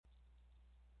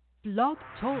Blog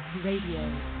Talk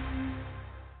Radio.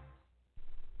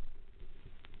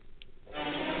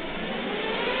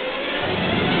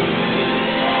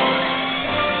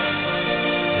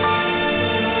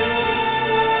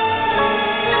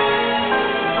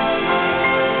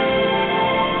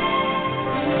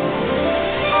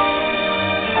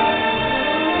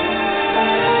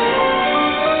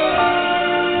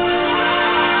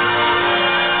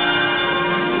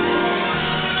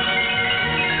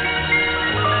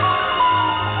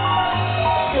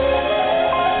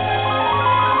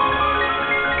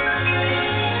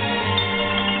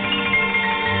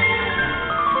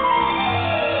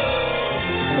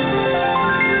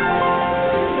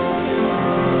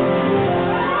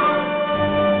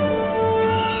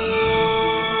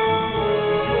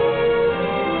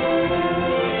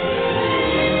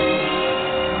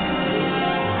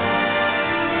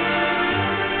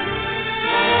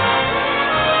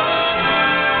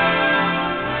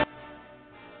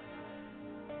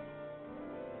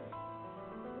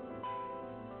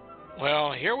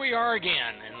 Well, here we are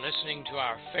again and listening to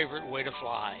our favorite way to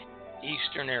fly,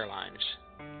 Eastern Airlines.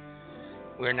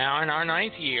 We're now in our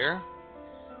 9th year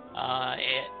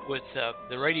with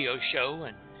the radio show,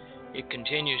 and it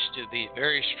continues to be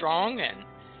very strong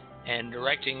and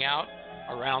directing out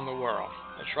around the world.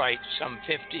 That's right, some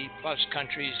 50 plus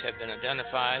countries have been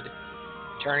identified,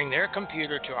 turning their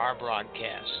computer to our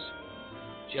broadcasts.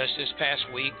 Just this past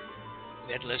week,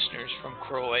 we had listeners from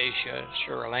Croatia,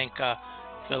 Sri Lanka,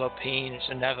 Philippines,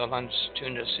 the Netherlands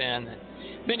tuned us in, and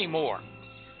many more.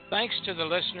 Thanks to the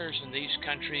listeners in these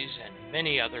countries and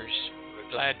many others,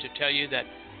 we're glad to tell you that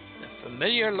the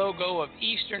familiar logo of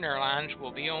Eastern Airlines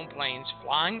will be on planes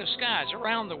flying the skies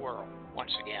around the world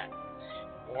once again.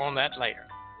 More on that later.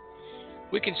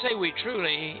 We can say we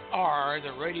truly are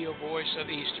the radio voice of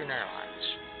Eastern Airlines.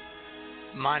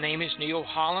 My name is Neil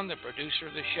Holland, the producer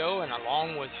of the show, and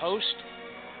along with hosts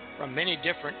from many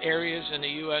different areas in the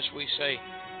U.S., we say,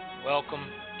 welcome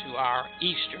to our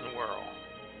Eastern world.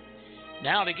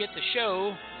 Now, to get the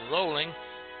show rolling,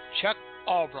 Chuck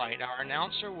Albright, our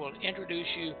announcer, will introduce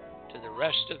you to the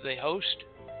rest of the host.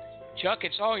 Chuck,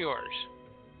 it's all yours.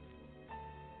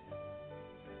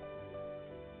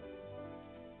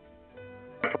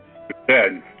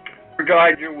 Ted, we're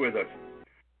glad you're with us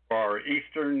for our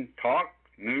Eastern talk,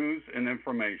 news, and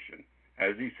information.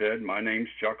 As he said, my name's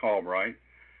Chuck Albright.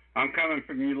 I'm coming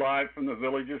from you live from the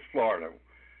Villages, Florida,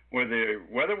 where the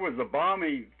weather was a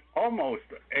balmy, almost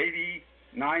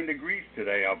 89 degrees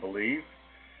today, I believe.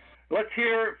 Let's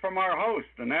hear from our host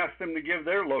and ask them to give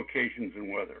their locations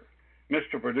and weather.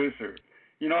 Mr. Producer,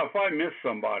 if I miss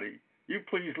somebody, you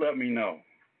please let me know.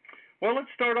 Well, let's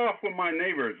start off with my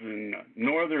neighbors in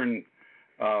northern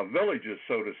villages,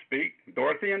 so to speak,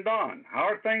 Dorothy and Don. How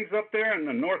are things up there in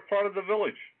the north part of the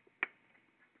village?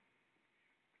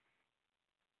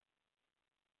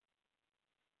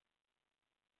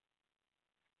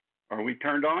 Are we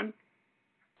turned on?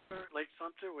 Lake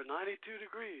Sumter with 92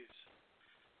 degrees.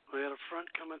 We had a front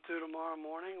coming through tomorrow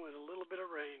morning with a little bit of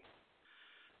rain.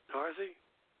 Dorothy?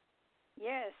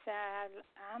 Yes,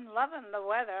 I'm loving the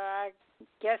weather. I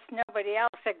guess nobody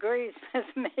else agrees with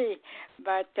me,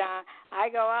 but I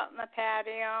go out in the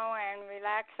patio and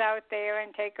relax out there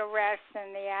and take a rest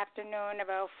in the afternoon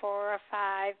about 4 or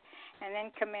 5, and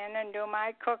then come in and do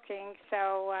my cooking.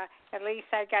 So at least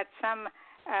I got some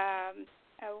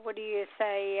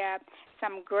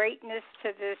some greatness to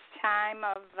this time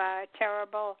of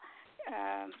terrible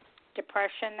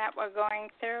depression that we're going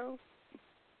through.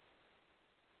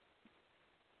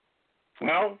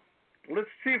 Well, let's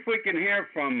see if we can hear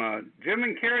from Jim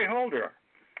and Carrie Holder.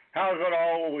 How's it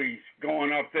always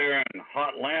going up there in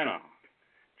hot Atlanta?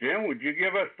 Jim, would you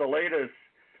give us the latest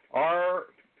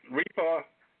REPA,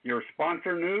 your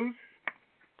sponsor news?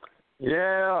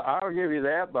 Yeah, I'll give you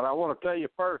that, but I want to tell you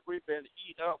first, we've been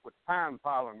eaten up with pine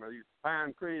pollen. These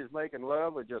pine trees making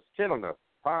love are just killing us.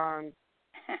 Pine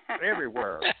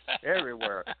everywhere,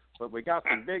 everywhere. But we got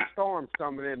some big storms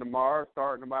coming in tomorrow,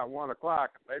 starting about 1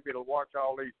 o'clock, and maybe it'll wash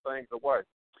all these things away.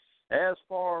 As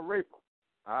for REPA,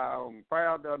 I'm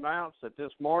proud to announce that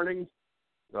this morning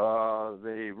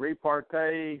the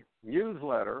Repartee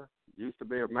newsletter, used to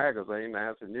be a magazine,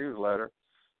 now it's a newsletter,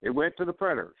 it went to the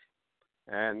printers.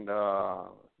 And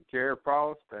Jerry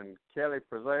Prost and Kelly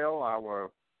Frizzell, our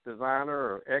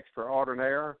designer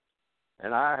extraordinaire,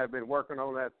 and I have been working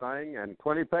on that thing, and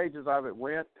 20 pages of it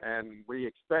went, and we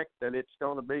expect that it's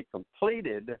going to be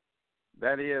completed.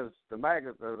 That is,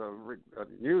 the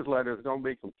newsletter is going to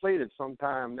be completed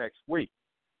sometime next week,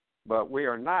 but we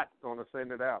are not going to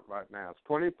send it out right now. It's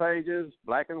 20 pages,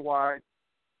 black and white,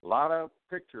 a lot of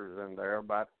pictures in there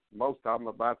about most of them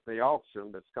about the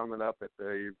auction that's coming up at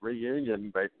the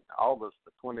reunion, August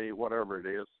the 20, whatever it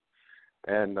is,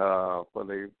 and for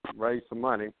the raise some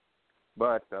money.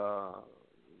 But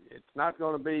it's not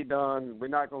going to be done. We're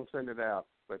not going to send it out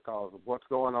because of what's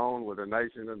going on with the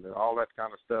nation and all that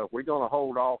kind of stuff. We're going to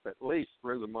hold off at least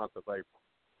through the month of April.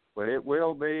 But it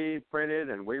will be printed,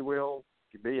 and we will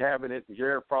be having it in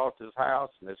Jerry Frost's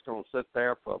house, and it's going to sit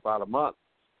there for about a month,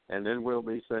 and then we'll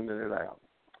be sending it out.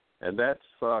 And that's,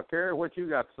 Carrie, what you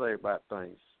got to say about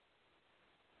things?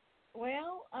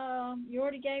 Well, you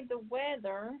already gave the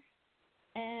weather,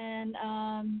 and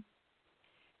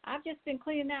I've just been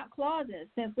cleaning out closets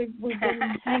since we've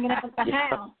been hanging out at the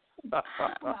house.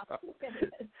 Well,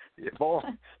 yeah, boy,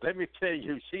 let me tell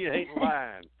you, she ain't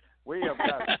lying. We have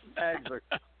got bags of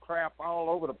crap all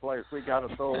over the place we got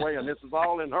to throw away, and this is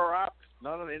all in her office.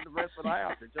 None of it in the rest of the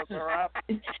house. It's just her office.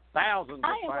 Thousands of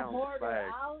pounds of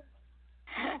bags.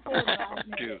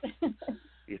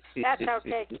 That's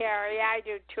okay, Carrie. I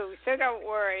do too, so don't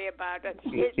worry about it.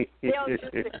 They'll just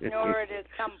ignore it at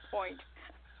some point.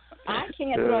 I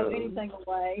can't throw anything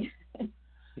away.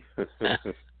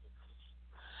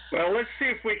 Well, let's see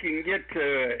if we can get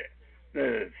to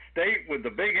the state with the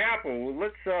Big Apple.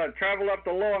 Let's travel up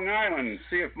to Long Island and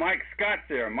see if Mike Scott's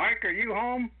there. Mike, are you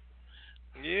home?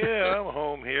 Yeah, I'm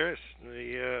home here. It's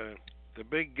the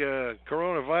big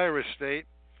coronavirus state.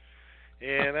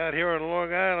 And out here on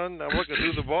Long Island, I'm looking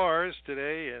through the bars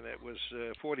today, and it was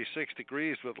 46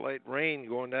 degrees with light rain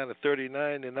going down to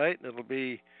 39 tonight, and it'll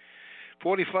be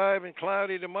 45 and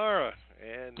cloudy tomorrow.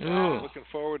 And I'm looking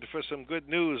forward for some good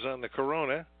news on the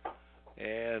corona.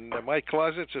 And my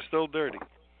closets are still dirty.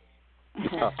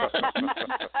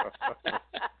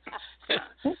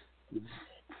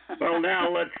 Well, now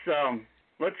let's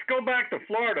go back to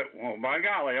Florida. Oh, my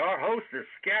golly, our hosts are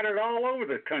scattered all over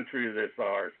the country of this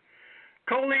ours.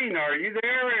 Colleen, are you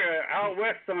there out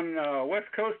west on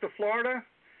west coast of Florida?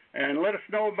 And let us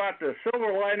know about the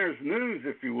Silver Liners news,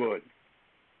 if you would.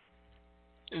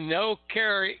 No,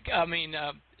 Colleen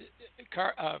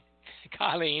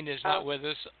is not with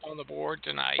us on the board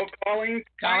tonight. Oh,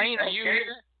 Colleen, are you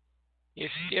here?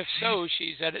 If so,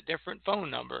 she's at a different phone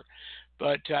number,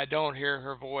 but I don't hear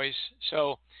her voice.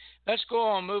 So let's go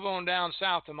on, move on down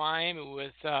south of Miami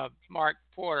with Mark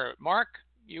Porter. Mark,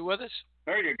 you with us?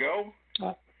 There you go.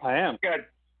 I am. We got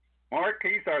Mark,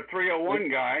 he's our 301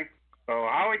 guy. So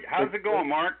how's it going,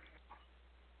 Mark?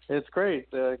 It's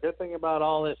great. The good thing about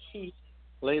all this heat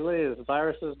lately is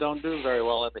viruses don't do very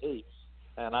well in the heat.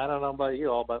 And I don't know about you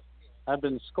all, but I've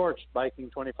been scorched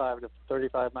biking 25 to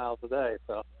 35 miles a day.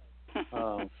 So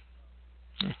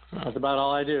that's about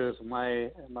all I do is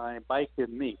my bike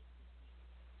and me.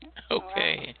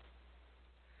 Okay.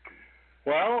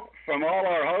 Well, from all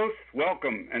our hosts,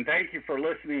 welcome, and thank you for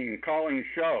listening and calling the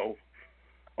show.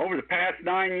 Over the past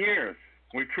 9 years,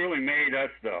 we truly made us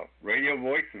the radio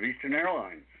voice of Eastern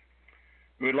Airlines.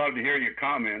 We would love to hear your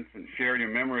comments and share your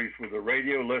memories with the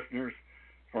radio listeners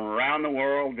from around the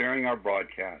world during our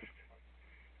broadcast.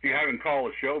 If you haven't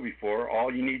called the show before,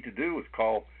 all you need to do is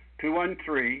call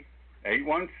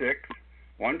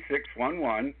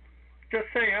 213-816-1611. Just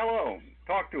say hello.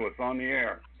 Talk to us on the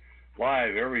air,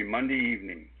 live every Monday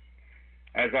evening.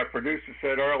 As our producer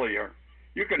said earlier,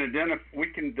 we can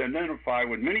identify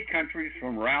with many countries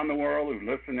from around the world who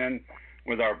listen in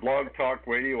with our Blog Talk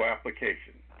Radio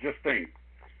application. Just think,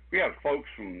 we have folks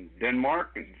from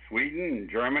Denmark and Sweden and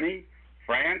Germany,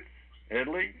 France,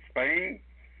 Italy, Spain,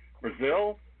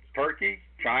 Brazil, Turkey,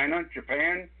 China,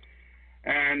 Japan,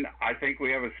 and I think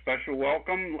we have a special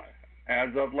welcome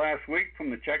as of last week from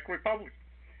the Czech Republic.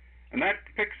 And that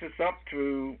picks us up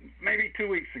to maybe 2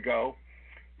 weeks ago,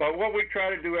 but what we try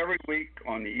to do every week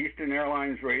on the Eastern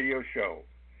Airlines radio show.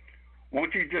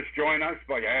 Won't you just join us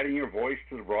by adding your voice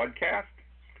to the broadcast?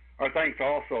 Our thanks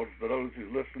also to those who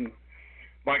listen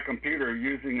by computer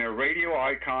using their radio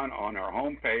icon on our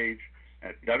homepage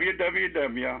at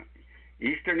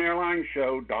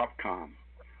www.easternairlineshow.com,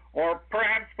 or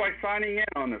perhaps by signing in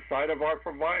on the site of our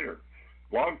provider,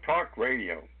 Blog Talk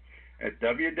Radio, at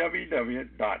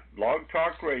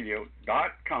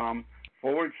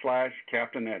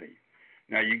www.blogtalkradio.com/Captain Eddie.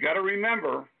 Now, you got to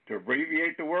remember to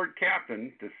abbreviate the word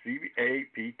captain to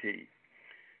CAPT.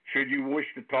 Should you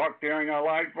wish to talk during our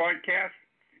live broadcast,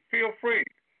 feel free.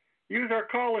 Use our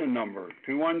call-in number,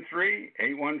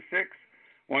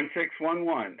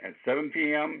 213-816-1611 at 7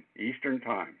 p.m. Eastern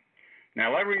Time.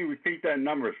 Now, let me repeat that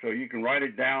number so you can write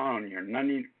it down on your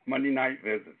Monday night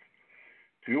visits.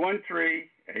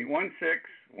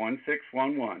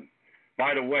 213-816-1611.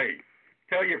 By the way,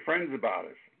 tell your friends about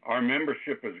us. Our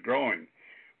membership is growing.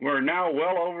 We're now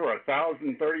well over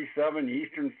 1,037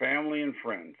 Eastern family and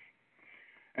friends.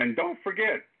 And don't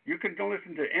forget, you can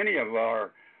listen to any of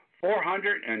our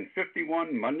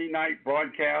 451 Monday night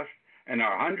broadcasts and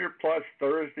our 100-plus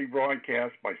Thursday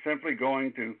broadcasts by simply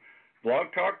going to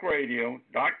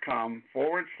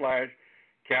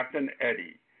blogtalkradio.com/Captain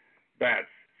Eddie. That's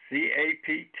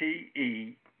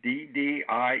CAPTEDDIE.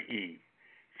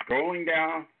 Scrolling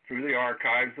down through the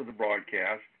archives of the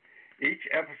broadcast, each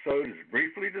episode is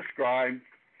briefly described,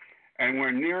 and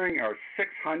we're nearing our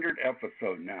 600th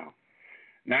episode now.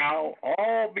 Now,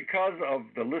 all because of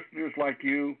the listeners like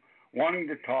you wanting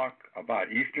to talk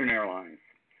about Eastern Airlines.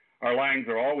 Our lines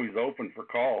are always open for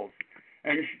calls,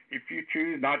 and if you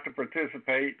choose not to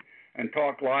participate and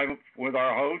talk live with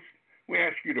our host, we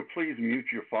ask you to please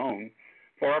mute your phone,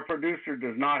 for our producer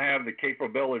does not have the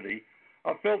capability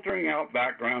of filtering out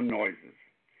background noises.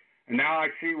 And now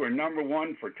I see we're number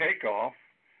one for takeoff.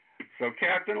 So,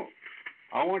 Captain,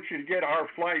 I want you to get our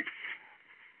flight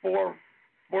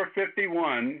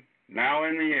 451 now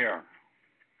in the air.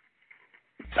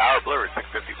 Tower Blue,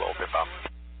 650 volt, tip off.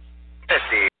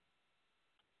 50.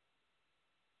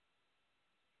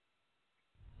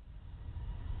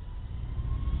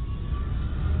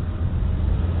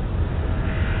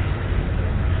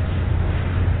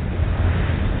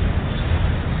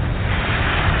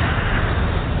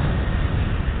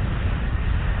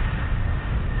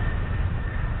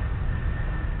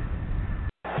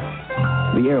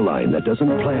 The airline that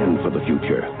doesn't plan for the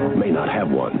future may not have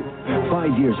one.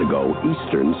 5 years ago,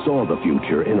 Eastern saw the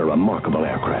future in a remarkable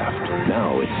aircraft.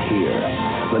 Now it's here.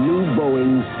 The new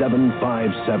Boeing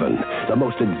 757, the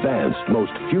most advanced, most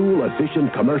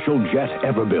fuel-efficient commercial jet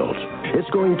ever built.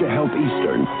 It's going to help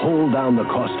Eastern hold down the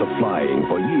cost of flying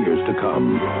for years to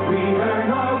come. We earn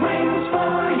our wings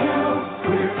for you.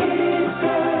 We're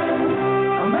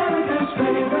Eastern, America's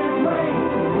favorite way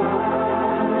to fly.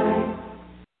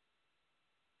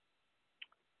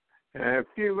 And if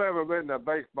you've ever been to a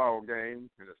baseball game,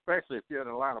 and especially if you're an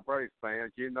Atlanta Braves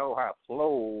fan, you know how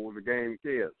slow the game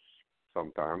is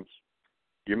sometimes.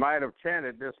 You might have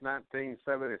chanted this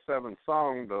 1977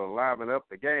 song to liven up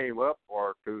the game up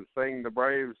or to sing the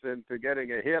Braves into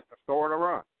getting a hit or scoring a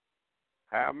run.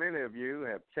 How many of you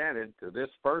have chanted to this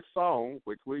first song,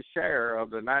 which we share of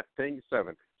the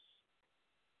 1970s?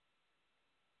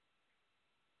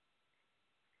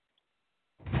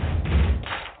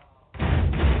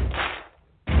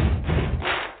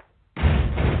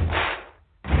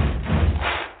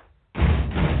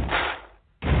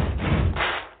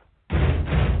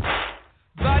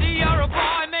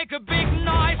 A big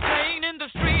noise playing in the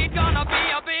street, gonna be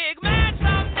a big man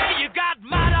someday. You got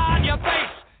mud on your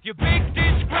face, you big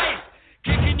disgrace,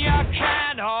 kicking your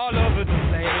can all over the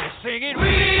place, singing, we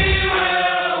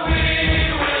will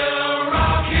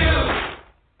rock you.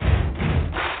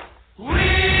 We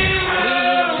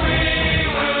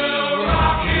will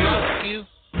rock you.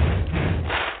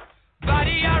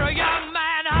 Buddy, you're a young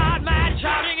man, hard man,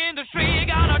 shouting in the street,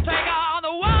 gonna take on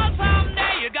the world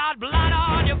someday. You got blood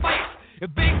on your face, a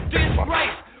big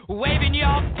disgrace, waving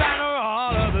your banner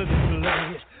all over the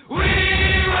place. We will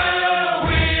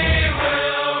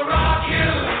rock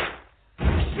you.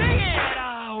 Sing it.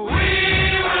 We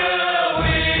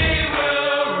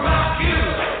will rock you.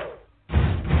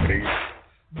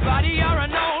 Buddy, you're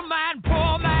an old man,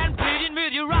 poor man, pleading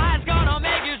with your eyes, gonna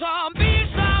make you zombie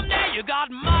someday. You got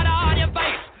mud on your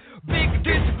face, big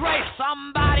disgrace.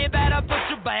 Somebody better put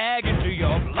your bag into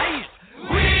your place. We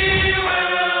will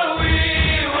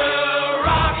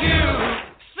rock you.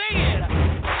 Sing it.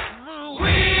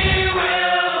 We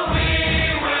will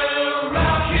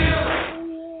rock you.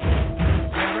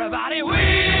 Everybody, we will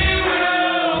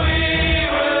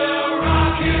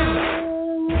rock you.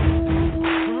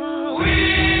 We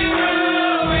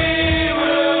will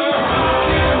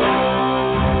rock you.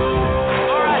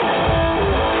 All right.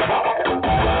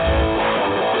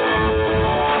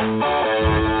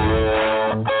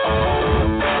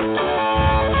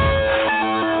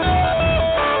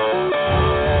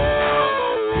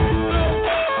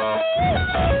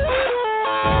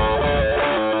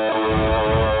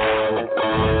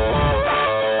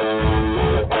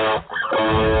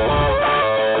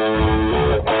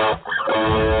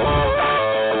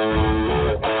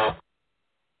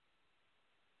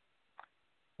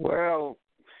 Well,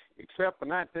 except for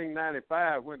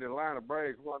 1995 when the Atlanta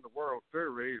Braves won the World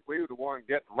Series, we were the one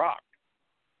getting rocked.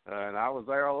 And I was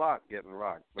there a lot getting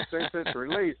rocked. But since it's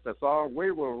released, the song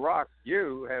We Will Rock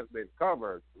You has been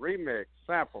covered, remixed,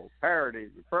 sampled,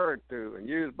 parodied, referred to, and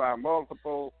used by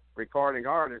multiple recording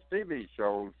artists, TV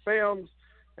shows, films,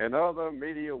 and other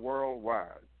media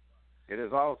worldwide. It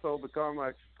has also become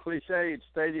a cliched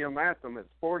stadium anthem at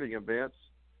sporting events,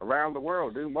 around the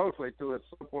world due mostly to its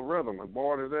simple rhythm, and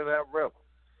born into that rhythm.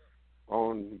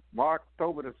 On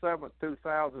October the 7th,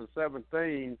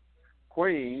 2017,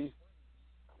 Queen,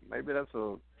 maybe that's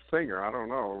a singer, I don't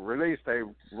know, released a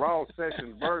raw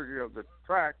session version of the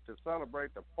track to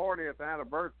celebrate the 40th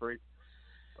anniversary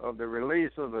of the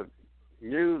release of the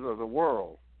News of the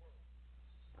World.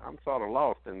 I'm sort of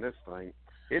lost in this thing.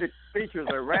 It features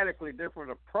a radically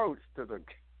different approach to the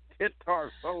guitar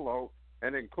solo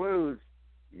and includes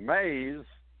Mays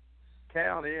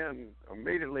count in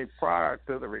immediately prior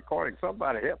to the recording.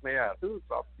 Somebody help me out. Who's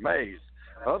Mays?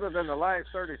 Other than the last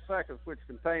 30 seconds, which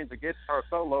contains a guitar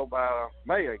solo by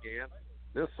May again,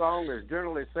 this song is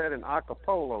generally set in a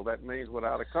cappella. That means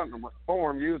without accompaniment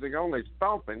form, using only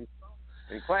stomping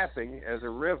and clapping as a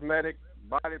rhythmic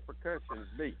body percussion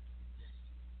beat.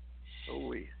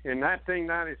 In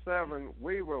 1997,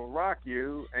 We Will Rock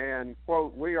You and,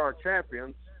 quote, We Are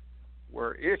Champions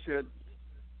were issued.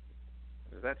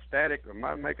 Is that static? Am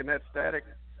I making that static?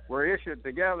 Were issued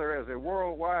together as a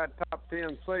worldwide top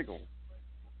 10 single.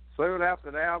 Soon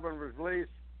after the album was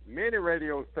released, many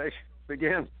radio stations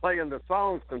began playing the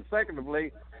songs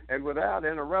consecutively and without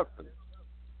interruption.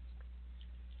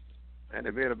 And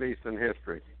a bit of Eastern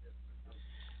history.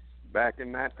 Back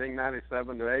in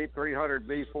 1997, the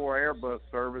A300B4 Airbus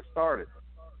service started.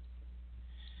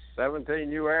 17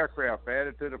 new aircraft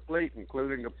added to the fleet,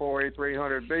 including the 4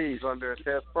 A300Bs under a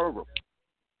test program.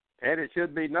 And it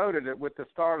should be noted that with the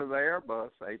start of the Airbus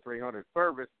A300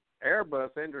 service,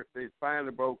 Airbus Industries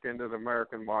finally broke into the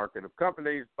American market of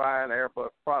companies buying Airbus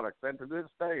products. And to this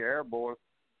day, Airbus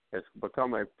has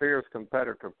become a fierce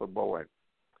competitor for Boeing.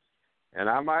 And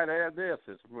I might add this,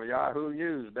 it's from Yahoo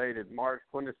News dated March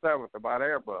 27th about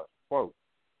Airbus. Quote,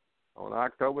 on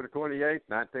October the 28th,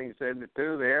 1972,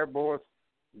 the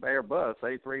Airbus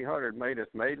A300 made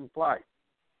its maiden flight.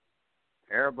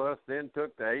 Airbus then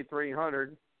took the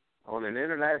A300 on an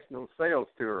international sales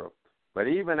tour. But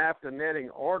even after netting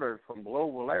orders from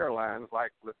global airlines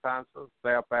like Lufthansa,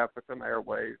 South African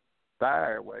Airways,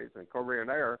 Thai Airways, and Korean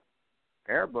Air,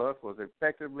 Airbus was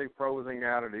effectively frozen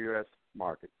out of the U.S.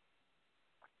 market.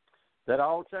 That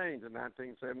all changed in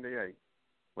 1978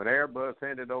 when Airbus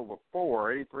handed over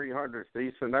 4 A300s to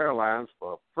Eastern Airlines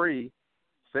for a free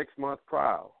 6-month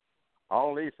trial.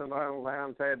 All Eastern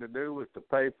Airlines had to do was to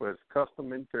pay for its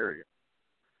custom interior.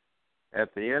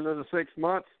 At the end of the 6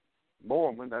 months,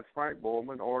 Borman, that's Frank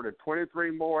Borman, ordered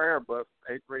 23 more Airbus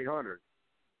A300s.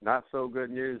 Not so good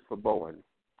news for Boeing.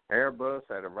 Airbus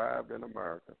had arrived in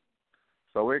America.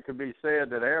 So it could be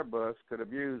said that Airbus could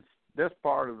have used this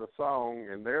part of the song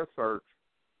in their search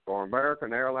for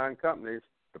American airline companies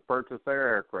to purchase their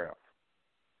aircraft.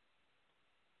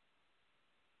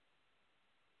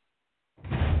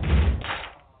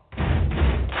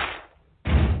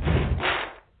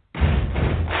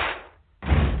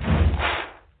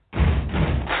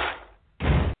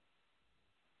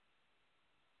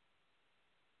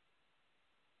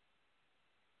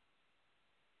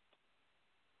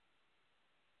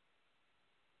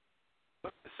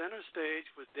 Center stage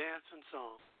with dance and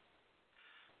song.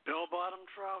 Bell-bottom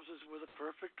trousers were the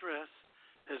perfect dress,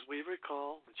 as we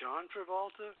recall John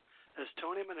Travolta as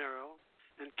Tony Manero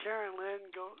and Karen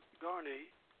Lynn Garney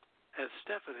as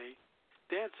Stephanie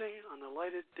dancing on the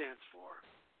lighted dance floor.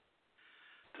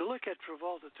 To look at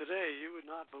Travolta today, you would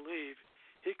not believe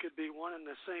he could be one and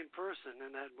the same person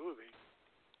in that movie.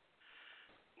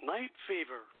 Night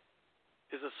Fever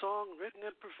is a song written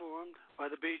and performed by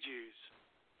the Bee Gees.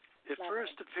 It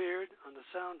first appeared on the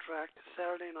soundtrack to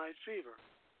Saturday Night Fever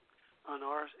on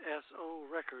RSO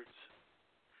Records.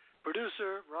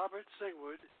 Producer Robert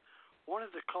Sigwood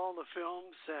wanted to call the film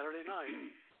Saturday Night,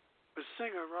 but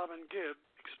singer Robin Gibb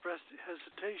expressed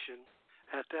hesitation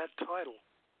at that title.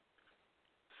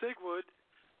 Sigwood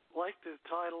liked the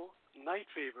title Night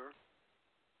Fever,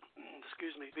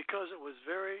 because it was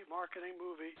very marketing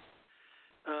movie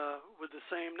with the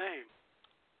same name.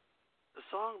 The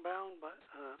song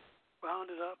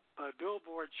bounded up by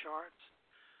Billboard charts,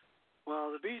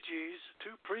 while the Bee Gees'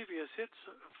 2 previous hits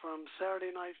from Saturday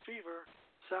Night Fever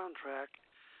soundtrack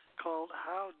called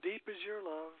How Deep Is Your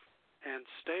Love and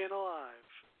Stayin' Alive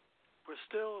were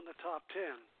still in the top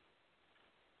 10.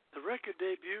 The record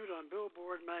debuted on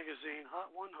Billboard magazine Hot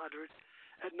 100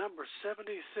 at number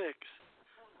 76,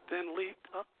 then leaped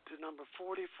up to number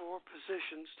 44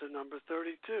 positions to number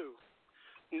 32.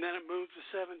 And then it moved to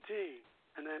 17,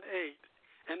 and then 8,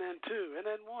 and then 2, and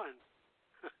then 1.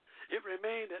 It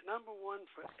remained at number 1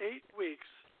 for 8 weeks,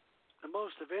 the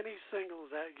most of any single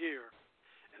that year,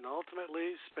 and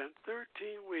ultimately spent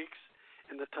 13 weeks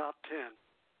in the top 10.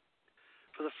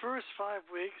 For the first 5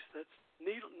 weeks that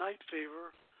Night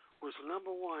Fever was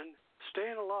number 1.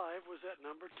 Staying Alive was at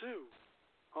number 2.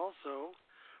 Also,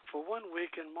 for 1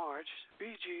 week in March,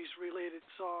 Bee Gees related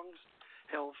songs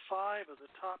held 5 of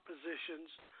the top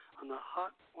positions on the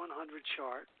Hot 100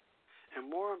 chart, and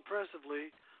more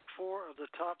impressively, 4 of the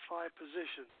top 5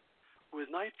 positions, with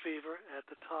Night Fever at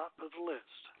the top of the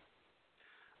list.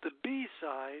 The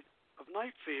B-side of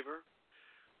Night Fever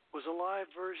was a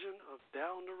live version of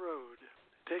Down the Road,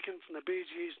 taken from the Bee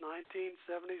Gees'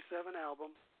 1977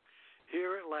 album,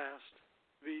 Here at Last,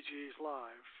 Bee Gees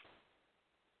Live.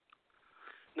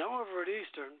 Now over at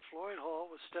Eastern, Floyd Hall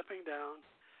was stepping down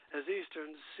as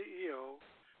Eastern's CEO,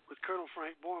 with Colonel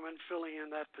Frank Borman filling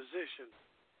in that position.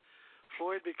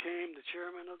 Floyd became the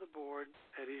chairman of the board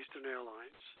at Eastern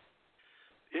Airlines.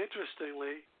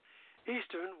 Interestingly,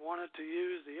 Eastern wanted to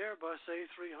use the Airbus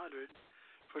A300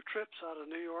 for trips out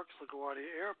of New York's LaGuardia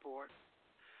Airport,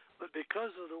 but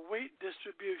because of the weight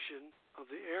distribution of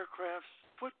the aircraft's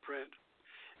footprint,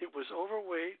 it was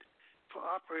overweight for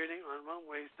operating on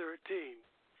runway 13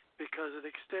 because it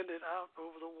extended out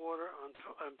over the water on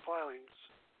pilings.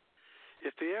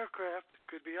 If the aircraft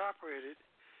could be operated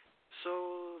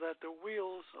so that the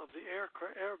wheels of the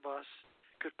Airbus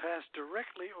could pass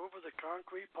directly over the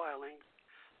concrete pilings,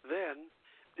 then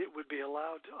it would be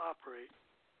allowed to operate.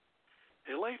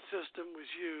 A light system was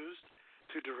used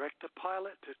to direct the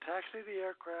pilot to taxi the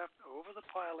aircraft over the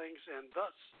pilings and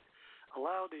thus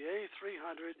allow the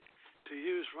A300 to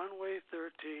use runway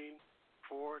 13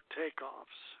 for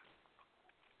takeoffs.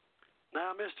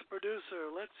 Now, Mr.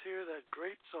 Producer, let's hear that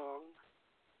great song,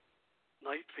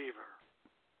 Night Fever.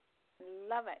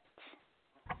 Love it.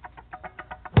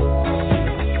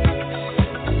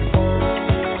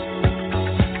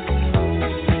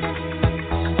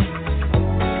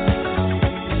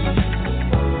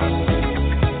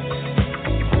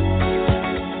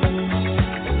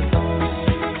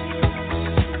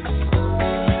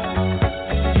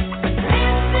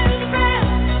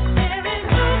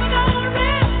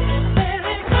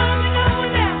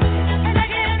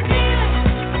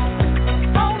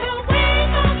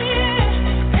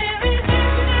 Every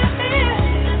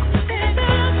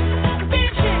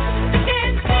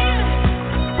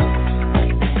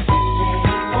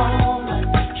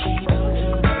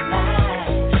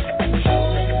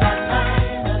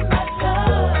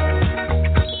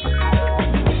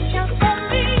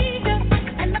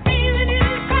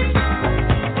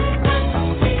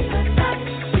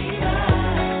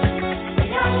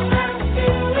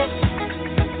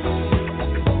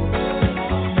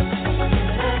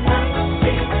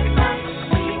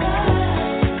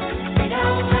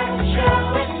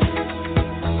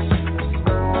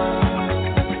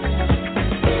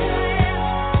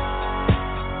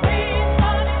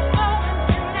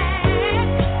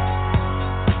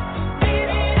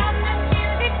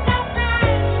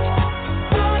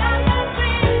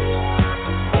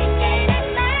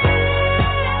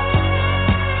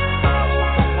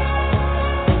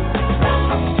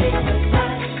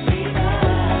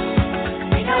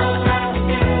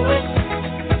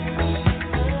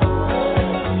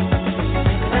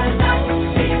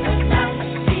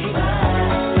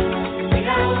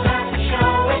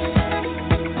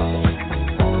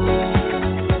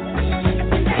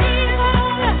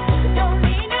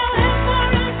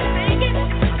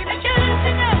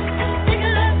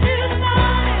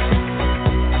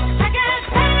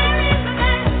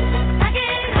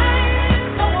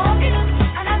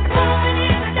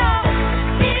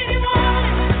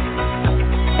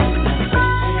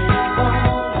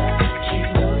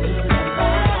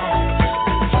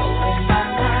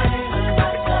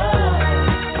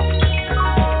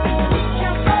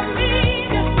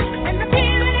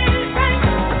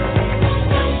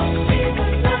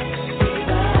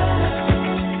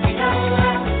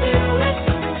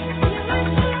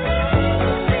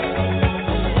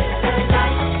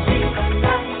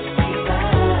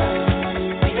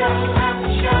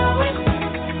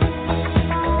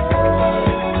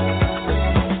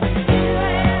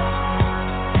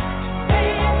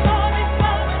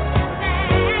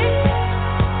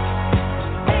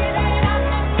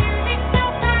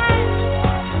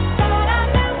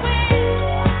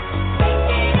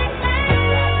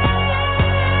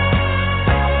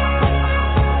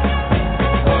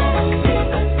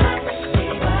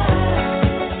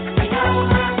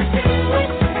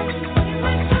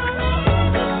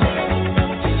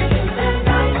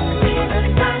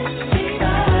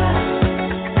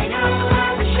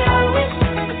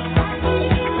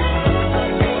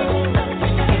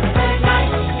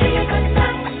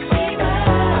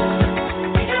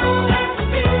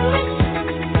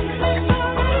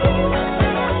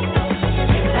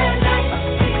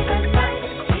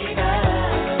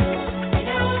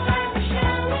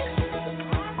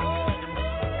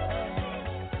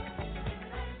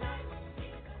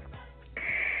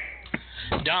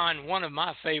Don, one of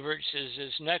my favorites is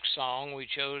this next song we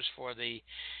chose for the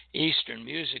Eastern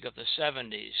music of the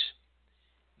 70s,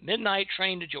 Midnight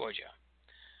Train to Georgia.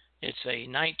 It's a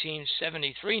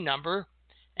 1973 number,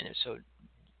 and it's a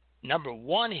number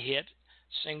one hit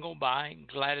single by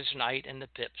Gladys Knight and the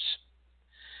Pips.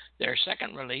 Their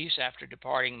second release after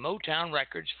departing Motown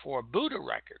Records for Buddha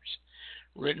Records,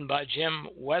 written by Jim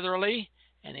Weatherly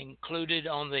and included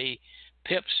on the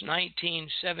Pips'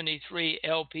 1973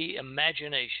 LP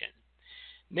Imagination.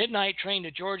 Midnight Train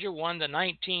to Georgia won the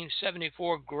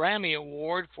 1974 Grammy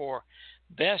Award for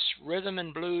Best Rhythm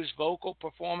and Blues Vocal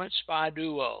Performance by a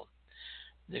Duo.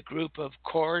 The group of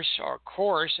chorus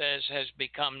as has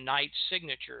become Knight's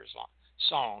signature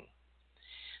song.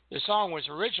 The song was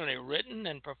originally written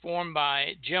and performed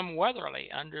by Jim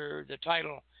Weatherly under the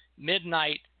title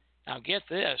Midnight, now get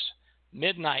this,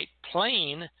 Midnight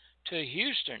Plane to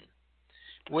Houston,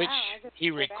 which he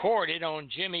recorded on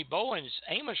Jimmy Bowen's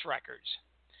Amos Records.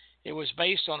 It was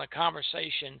based on a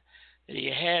conversation that he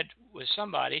had with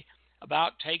somebody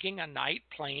about taking a night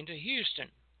plane to Houston.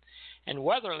 And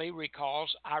Weatherly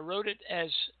recalls, I wrote it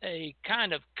as a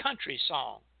kind of country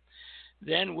song.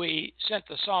 Then we sent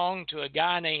the song to a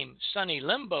guy named Sonny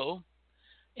Limbo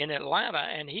in Atlanta,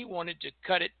 and he wanted to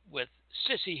cut it with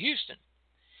Sissy Houston.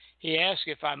 He asked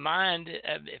if I minded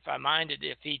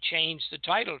if he changed the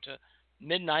title to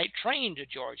Midnight Train to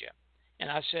Georgia. And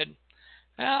I said,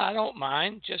 well, I don't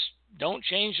mind, just don't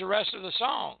change the rest of the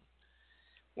song.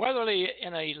 Weatherly,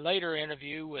 in a later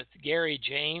interview with Gary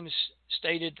James,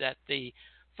 stated that the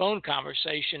phone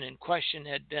conversation in question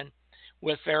had been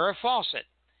with Farrah Fawcett,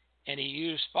 and he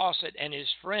used Fawcett and his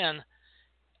friend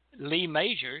Lee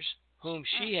Majors, whom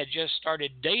she had just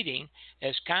started dating,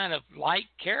 as kind of light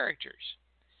characters.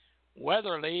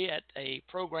 Weatherly, at a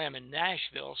program in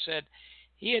Nashville, said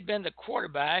he had been the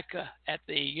quarterback at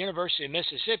the University of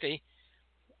Mississippi.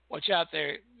 Watch out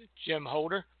there, Jim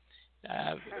Holder.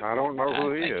 I don't know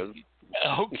who he is.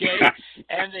 Okay.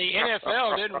 And the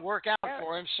NFL didn't work out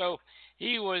for him, so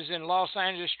he was in Los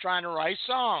Angeles trying to write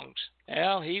songs.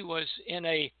 Well, he was in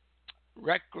a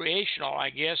recreational, I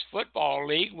guess, football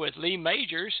league with Lee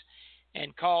Majors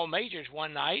and called Majors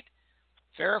one night.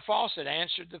 Farrah Fawcett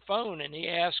answered the phone, and he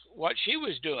asked what she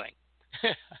was doing.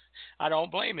 I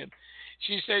don't blame him.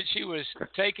 She said she was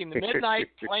taking the midnight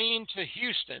plane to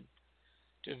Houston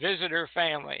to visit her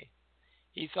family.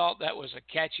 He thought that was a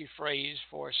catchy phrase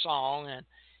for a song, and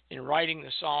in writing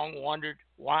the song wondered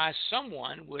why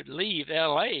someone would leave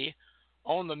L.A.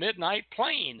 on the midnight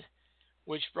plane,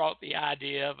 which brought the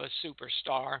idea of a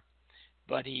superstar,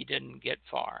 but he didn't get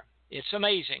far. It's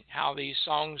amazing how these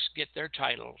songs get their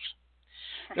titles.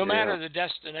 No matter the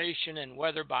destination and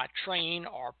whether by train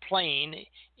or plane,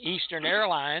 Eastern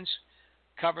Airlines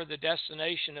cover the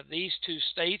destination of these two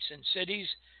states and cities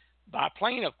by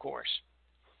plane, of course.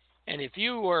 And if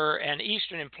you were an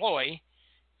Eastern employee,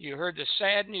 you heard the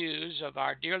sad news of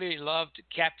our dearly loved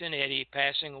Captain Eddie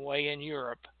passing away in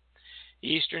Europe.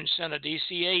 Eastern sent a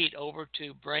DC-8 over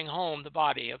to bring home the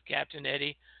body of Captain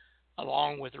Eddie,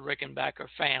 along with the Rickenbacker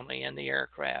family and the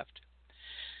aircraft.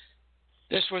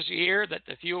 This was the year that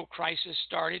the fuel crisis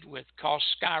started, with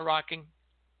costs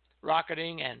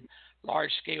rocketing, and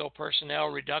large-scale personnel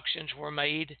reductions were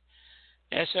made.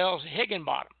 S.L.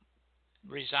 Higginbottom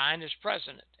resigned as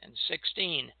president, and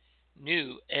 16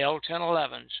 new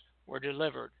L-1011s were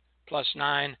delivered, plus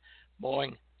 9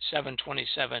 Boeing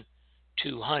 727-200s.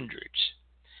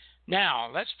 Now,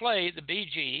 let's play the Bee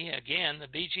Gees, again, the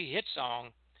Bee Gees hit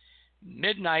song,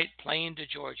 Midnight Plane to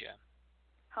Georgia.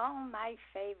 Oh, my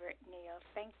favorite, Neil.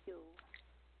 Thank you.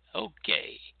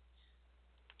 Okay.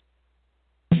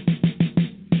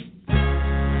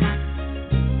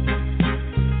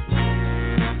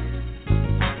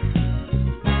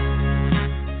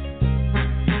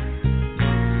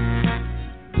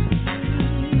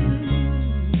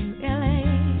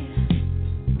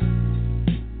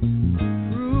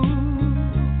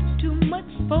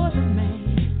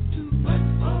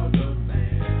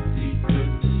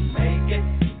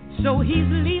 So he's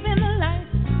leaving the life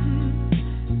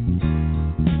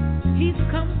he's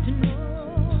come to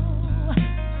know.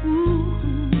 Ooh.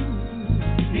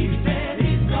 He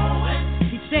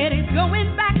said he's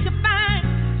going back to find.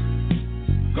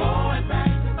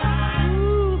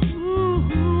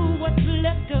 Ooh, what's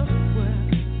left of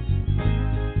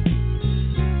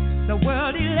the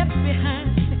world he left behind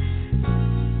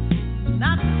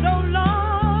not so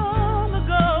long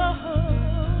ago.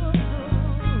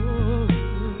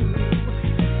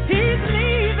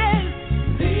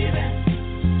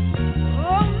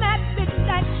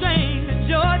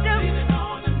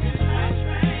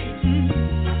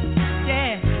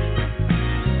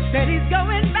 He's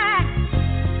going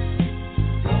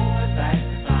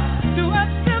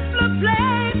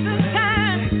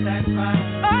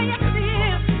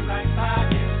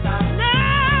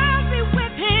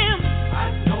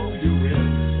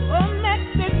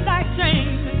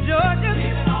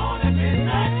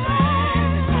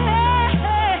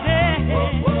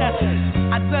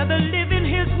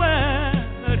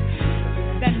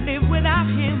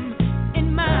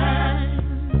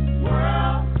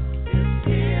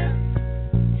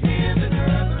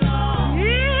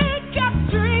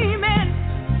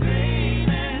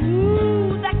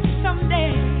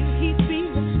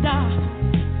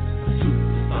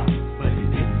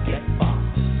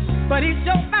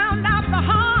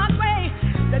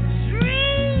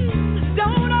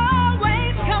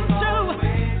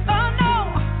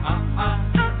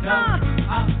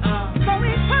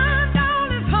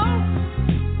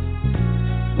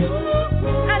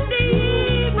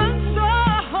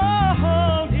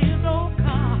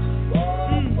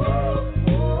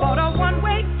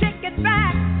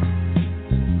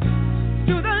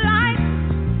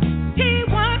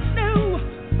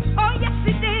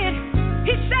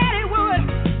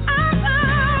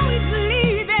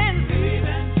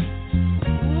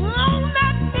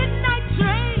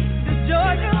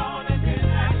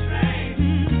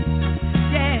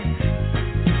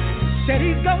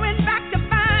he's going back to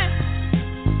find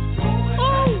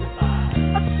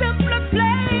a simpler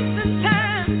place and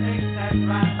time.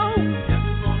 Oh,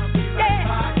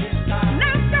 yeah. And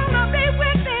I'm gonna be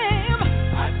with him.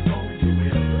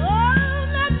 Oh,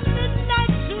 that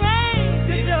midnight train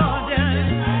to Georgia.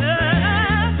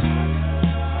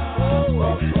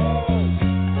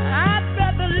 I'd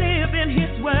rather live in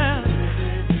his world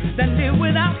than live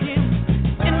without him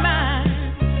in mine.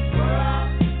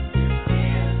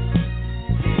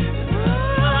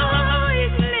 Oh,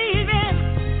 he's leaving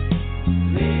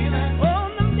on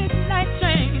the midnight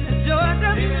train to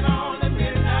Georgia.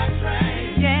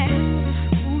 Yeah.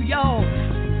 Ooh, y'all.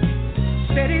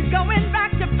 Said he's going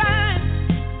back to find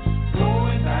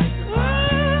a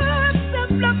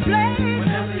simpler place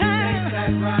and time.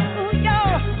 Ooh,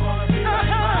 y'all.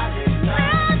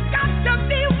 I've got to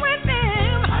be with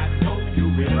him.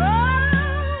 Oh,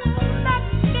 that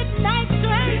midnight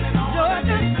train to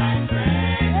Georgia.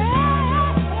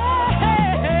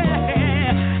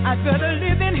 I'd rather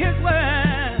live in his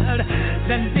world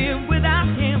than live without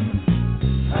him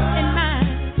in mine.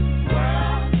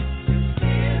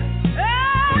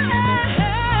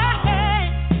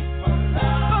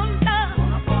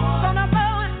 Gonna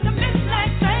board the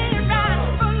midnight train ride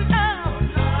for love.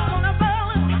 Gonna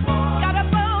board, gotta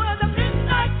board the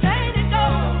midnight train and go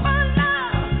for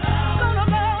love. Gonna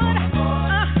board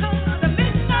the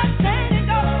midnight train and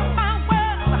go my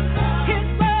world, his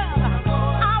world,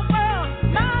 our world,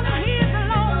 mine and his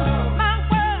alone. My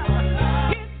world, his world,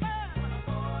 our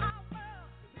world, mine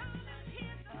and his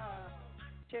alone.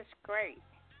 Just great.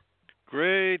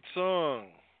 Great song.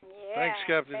 Yeah. Thanks,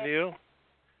 Captain Neil.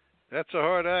 That's a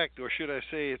hard act, or should I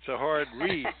say it's a hard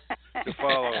read to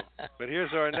follow. But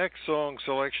here's our next song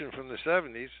selection from the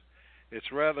 70s.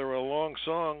 It's rather a long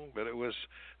song, but it was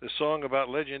the song about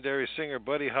legendary singer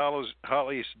Buddy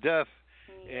Holly's death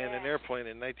in an airplane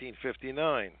in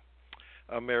 1959,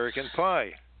 American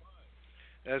Pie.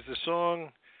 As the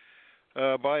song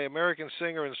by American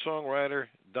singer and songwriter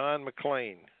Don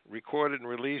McLean, recorded and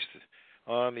released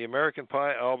on the American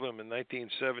Pie album in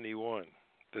 1971.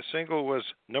 The single was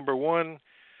number one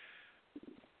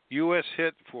U.S.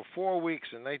 hit for 4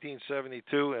 weeks in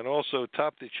 1972 and also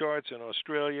topped the charts in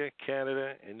Australia,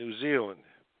 Canada, and New Zealand.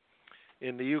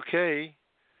 In the UK,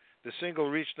 the single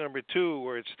reached number 2,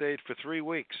 where it stayed for 3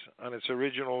 weeks on its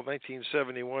original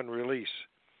 1971 release,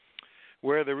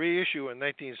 where the reissue in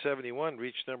 1971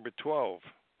 reached number 12.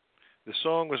 The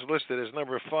song was listed as the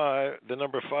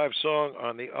number 5 song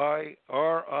on the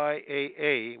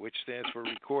RIAA, which stands for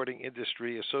Recording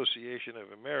Industry Association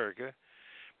of America,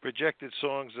 projected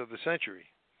songs of the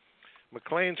century.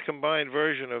 McLean's combined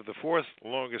version of the 4th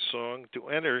longest song to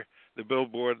enter the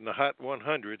Billboard in the Hot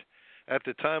 100. At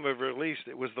the time of release,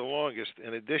 it was the longest,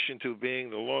 in addition to being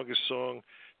the longest song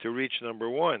to reach number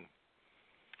 1.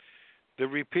 The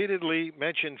repeatedly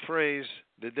mentioned phrase,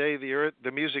 "the day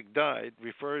the music died,"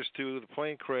 refers to the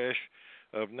plane crash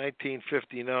of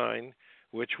 1959,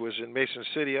 which was in Mason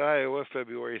City, Iowa,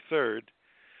 February 3rd,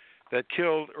 that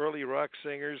killed early rock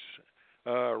singers,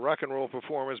 rock and roll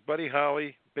performers Buddy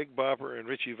Holly, Big Bopper, and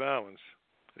Ritchie Valens.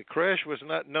 The crash was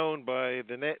not known by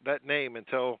that name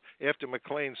until after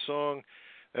McLean's song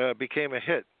became a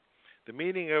hit. The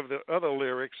meaning of the other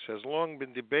lyrics has long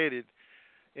been debated,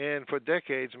 and for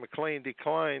decades McLean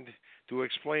declined to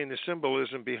explain the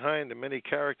symbolism behind the many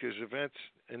characters, events,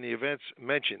 and the events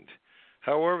mentioned.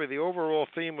 However, the overall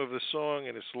theme of the song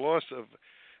and its loss of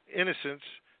innocence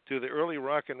to the early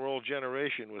rock and roll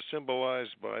generation was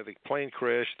symbolized by the plane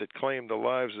crash that claimed the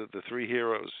lives of the 3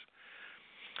 heroes.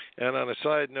 And on a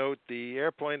side note, the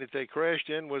airplane that they crashed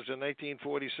in was a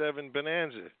 1947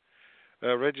 Bonanza,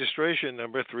 registration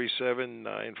number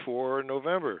 3794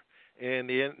 November. And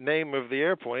the name of the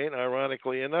airplane,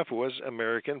 ironically enough, was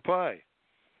American Pie.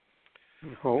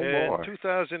 Oh, in boy.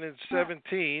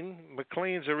 2017,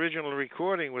 McLean's original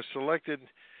recording was selected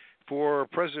for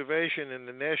preservation in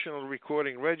the National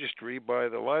Recording Registry by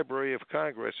the Library of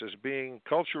Congress as being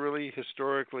culturally,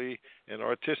 historically, and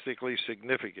artistically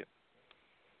significant.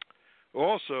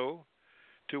 Also,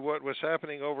 to what was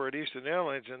happening over at Eastern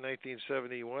Airlines in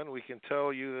 1971, we can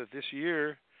tell you that this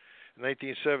year,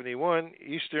 1971,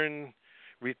 Eastern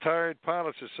Retired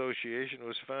Pilots Association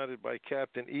was founded by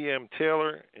Captain E.M.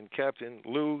 Taylor and Captain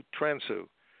Lou Trenso.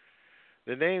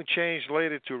 The name changed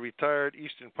later to Retired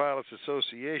Eastern Pilots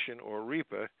Association, or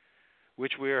REPA,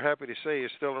 which we are happy to say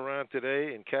is still around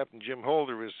today, and Captain Jim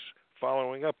Holder is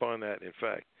following up on that, in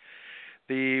fact.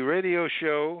 The radio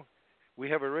show, we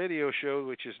have a radio show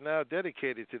which is now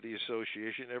dedicated to the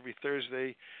association every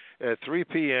Thursday at 3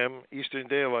 p.m. Eastern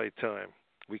Daylight Time.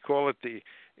 We call it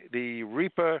the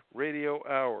REPA Radio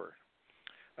Hour.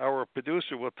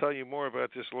 producer will tell you more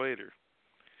about this later.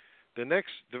 The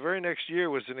very next year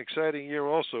was an exciting year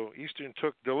also. Eastern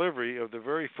took delivery of the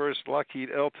very first Lockheed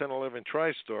L-1011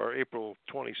 TriStar, April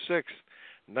 26,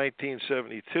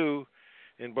 1972,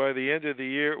 and by the end of the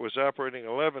year it was operating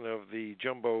 11 of the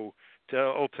jumbo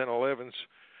L-1011s,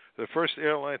 the first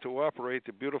airline to operate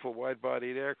the beautiful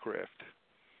wide-bodied aircraft.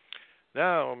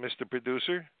 Now, Mr.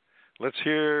 Producer, let's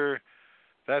hear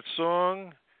that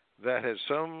song that has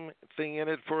something in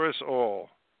it for us all.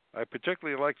 I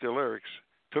particularly like the lyrics.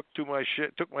 Took my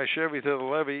Chevy to the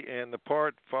levee, and the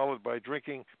part followed by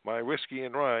drinking my whiskey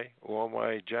and rye or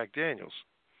my Jack Daniels.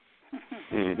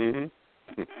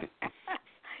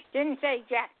 Didn't say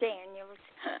Jack Daniels.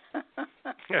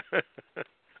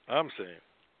 I'm saying.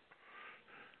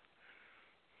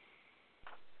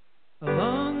 A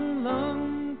long,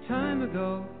 long time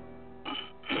ago,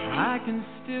 I can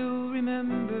still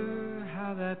remember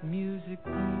how that music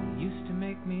used to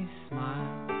make me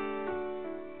smile.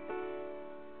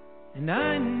 And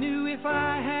I knew if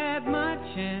I had my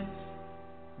chance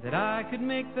that I could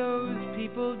make those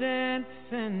people dance,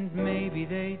 and maybe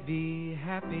they'd be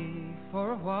happy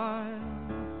for a while.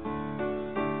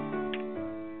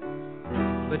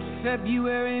 But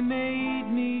February made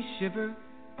me shiver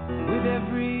with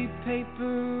every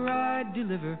paper I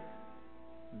deliver.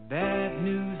 Bad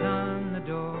news on the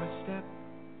doorstep,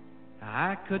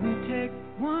 I couldn't take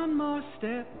one more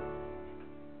step.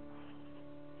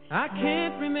 I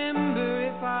can't remember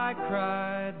if I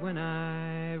cried when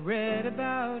I read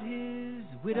about his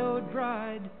widowed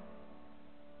bride,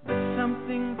 but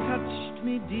something touched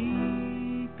me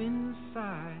deep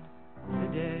inside the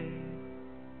day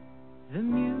the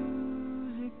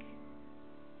music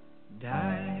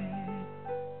died.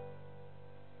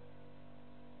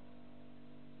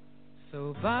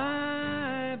 So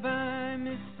bye-bye,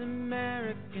 Miss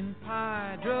American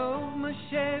Pie. Drove my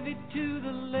Chevy to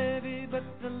the levee, but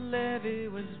the levee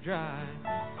was dry.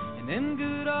 And them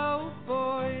good old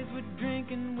boys were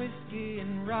drinking whiskey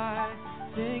and rye,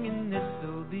 singing,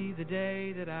 this'll be the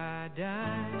day that I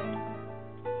die.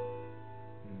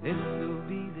 This'll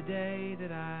be the day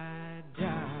that I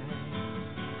die.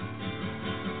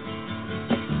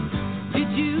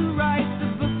 Did you write the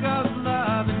book of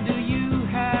love, and do you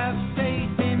have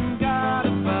faith in God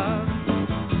above?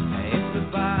 If the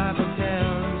Bible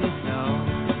tells you so.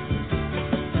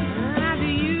 Do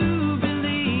you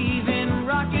believe in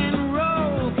rock and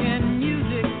roll? Can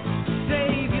music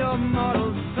save your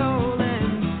mortal soul?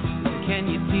 And can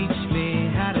you teach me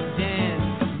how to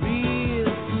dance real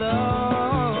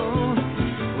slow?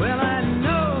 Well, I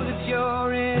know that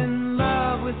you're in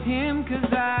love with him,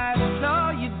 'cause I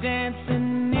saw you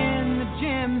dancing in the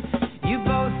gym. You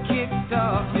both kicked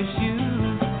off your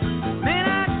shoes. Man,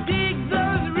 I dig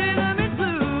those rhythm and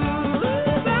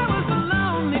blues. I was a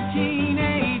lonely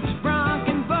teenage bronc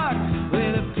and buck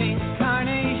with a pink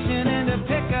carnation and a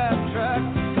pickup truck.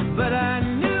 But I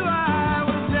knew I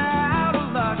was out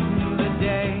of luck the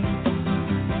day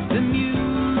the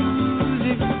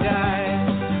music died.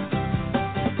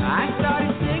 I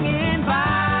started singing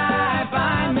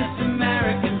bye-bye, Miss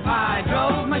American Pie.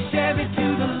 Drove my Chevy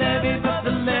to the levee, but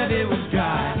the levee was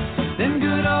dry. Them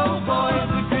good old boys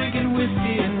were drinking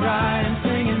whiskey and rye and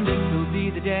singing, this'll be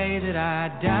the day that I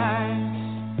die.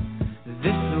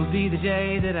 This'll be the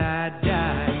day that I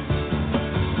die.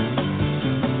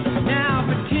 Now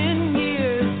for 10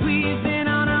 years we've been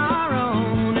on our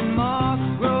own, and moss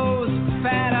grows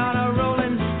fat on a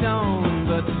rolling stone,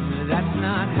 but that's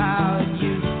not how it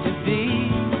used to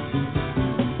be.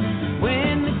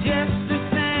 When the jester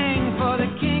sang for the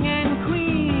king and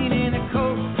queen in a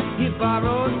coat he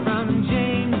borrowed from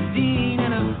James Dean,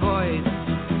 and a voice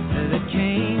that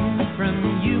came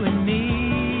from you and me.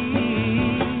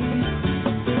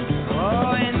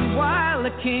 Oh, and while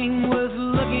the king was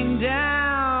looking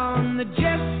down, the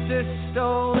jester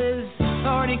stole his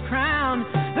thorny crown.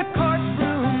 The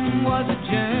courtroom was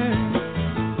adjourned.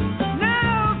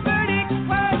 No verdict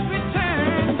was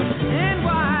returned. And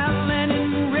while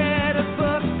Lennon read a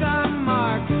book on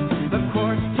Marx, the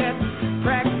quartet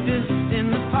practiced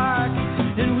in the park,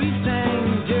 and we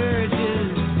sang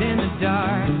dirges in the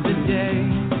dark the day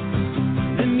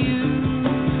the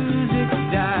music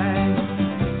died.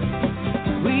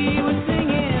 We were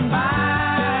singing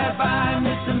bye-bye,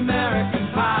 Miss American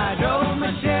Pie. Drove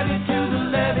my Chevy to the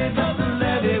levee, but the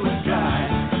levee was dry.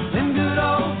 Them good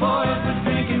old boys were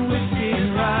drinking whiskey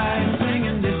and rye and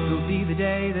singing, this'll be the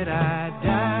day that I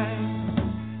die.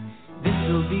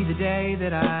 This'll be the day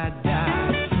that I die.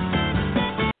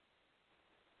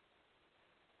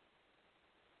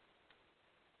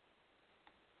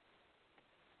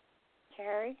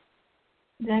 Terry?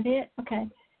 Is that it? Okay.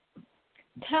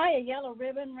 Tie a Yellow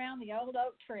Ribbon Round the Old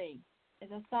Oak Tree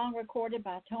is a song recorded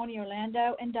by Tony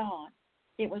Orlando and Dawn.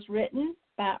 It was written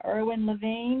by Irwin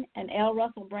Levine and L.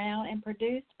 Russell Brown and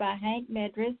produced by Hank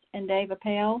Medris and Dave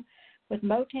Appel, with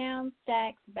Motown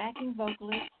Stax backing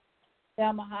vocalists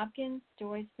Thelma Hopkins,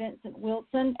 Joyce Vincent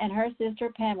Wilson, and her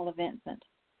sister Pamela Vincent.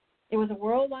 It was a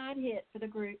worldwide hit for the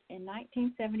group in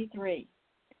 1973.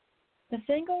 The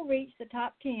single reached the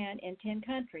top 10 in 10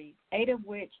 countries, 8 of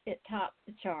which it topped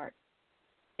the chart.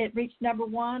 It reached number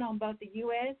 1 on both the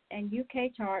U.S. and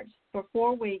U.K. charts for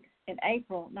 4 weeks in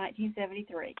April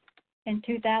 1973. In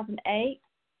 2008,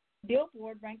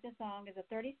 Billboard ranked the song as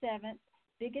the 37th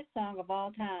biggest song of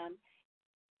all time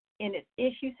in its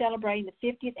issue celebrating the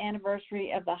 50th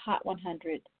anniversary of the Hot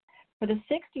 100. For the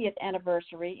 60th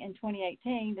anniversary in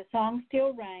 2018, the song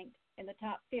still ranked in the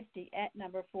top 50 at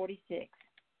number 46.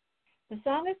 The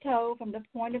song is told from the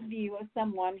point of view of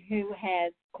someone who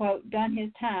has, quote, done his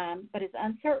time, but is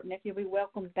uncertain if he'll be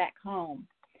welcomed back home.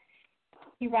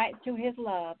 He writes to his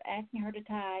love, asking her to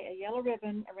tie a yellow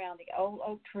ribbon around the old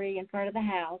oak tree in front of the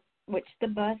house, which the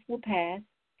bus will pass,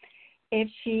 if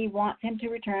she wants him to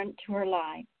return to her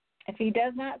life. If he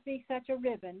does not see such a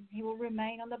ribbon, he will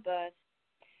remain on the bus,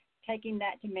 taking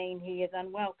that to mean he is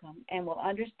unwelcome, and will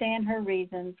understand her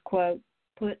reasons, quote,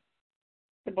 put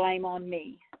the blame on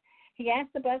me. He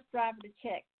asked the bus driver to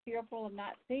check, fearful of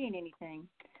not seeing anything.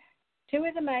 To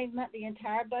his amazement, the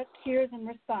entire bus cheers in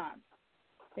response.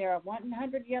 There are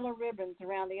 100 yellow ribbons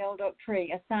around the old oak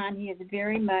tree, a sign he is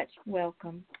very much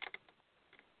welcome.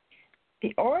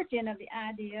 The origin of the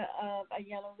idea of a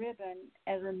yellow ribbon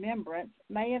as remembrance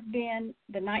may have been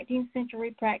the 19th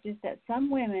century practice that some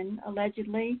women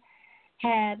allegedly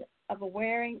had of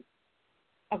wearing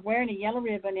a yellow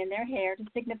ribbon in their hair to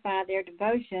signify their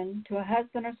devotion to a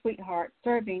husband or sweetheart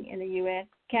serving in the U.S.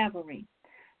 Cavalry.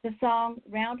 The song,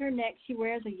 Round Her Neck She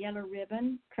Wears a Yellow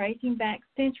Ribbon, tracing back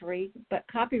centuries, but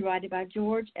copyrighted by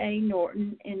George A.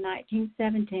 Norton in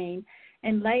 1917,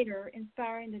 and later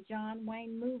inspiring the John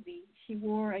Wayne movie, She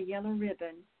Wore a Yellow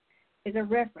Ribbon, is a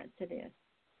reference to this.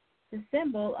 The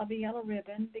symbol of a yellow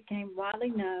ribbon became widely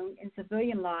known in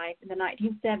civilian life in the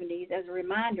 1970s as a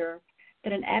reminder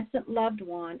that an absent loved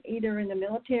one, either in the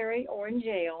military or in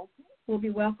jail, will be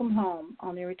welcomed home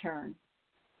on their return.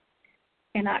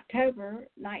 In October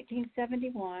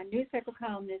 1971, newspaper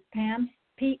columnist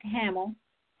Pete Hamill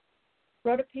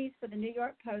wrote a piece for the New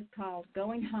York Post called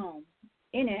Going Home.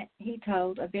 In it, he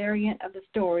told a variant of the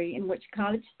story in which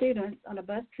college students on a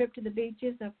bus trip to the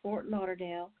beaches of Fort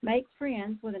Lauderdale make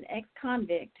friends with an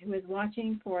ex-convict who is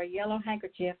watching for a yellow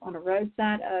handkerchief on a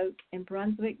roadside oak in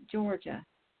Brunswick, Georgia.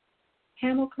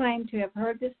 Hamill claimed to have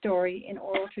heard this story in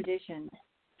oral tradition.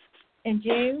 In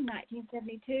June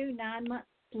 1972, 9 months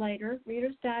later,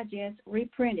 Reader's Digest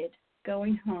reprinted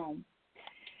Going Home.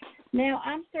 Now,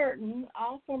 I'm certain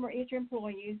all former Eastern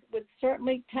employees would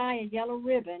certainly tie a yellow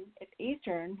ribbon if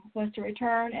Eastern was to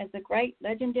return as the great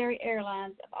legendary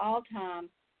airlines of all time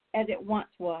as it once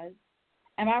was.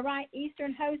 Am I right,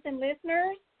 Eastern hosts and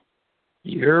listeners?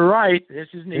 You're right. This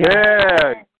is Neil.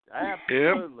 Yeah,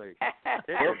 absolutely.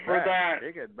 Look for that.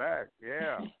 Take it back,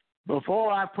 yeah.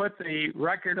 Before I put the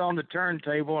record on the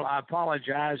turntable, I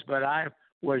apologize, but I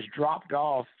was dropped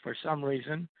off for some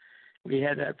reason. We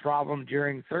had that problem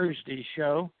during Thursday's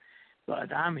show,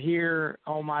 but I'm here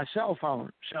on my cell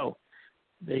phone, so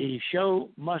the show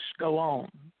must go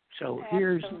on. So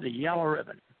here's the yellow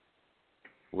ribbon.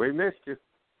 We missed you.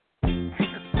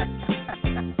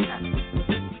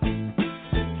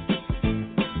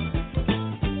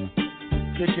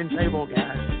 Kitchen table,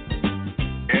 guys.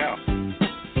 Yeah.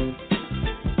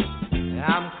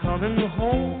 I'm coming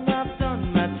home, I've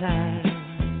done my time.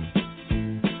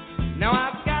 Now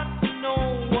I've got to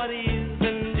know what is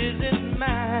and isn't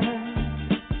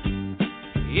mine.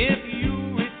 If you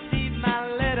receive my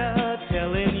letter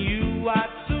telling you I'd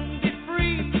soon be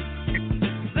free,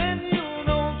 then you'll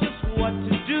know just what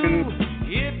to do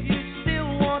if you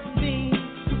still want me.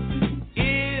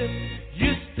 If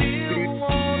you still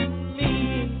want me,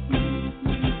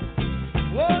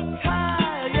 well,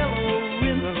 tie a yellow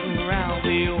ribbon around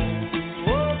the old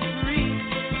oak tree.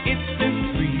 It's been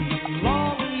 3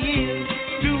 long years.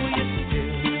 Do you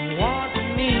still want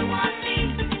me?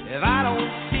 If I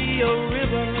don't see a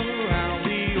ribbon around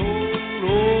the old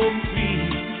oak tree,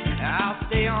 I'll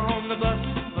stay on the bus,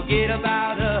 forget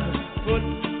about us, put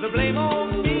the blame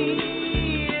on me.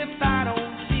 If I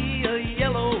don't see a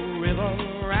yellow ribbon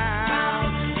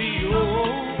around the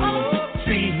old oak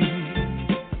tree.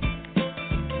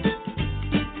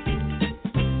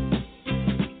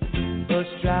 Bus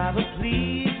driver,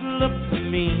 please look for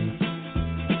me,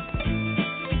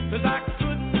 'cause I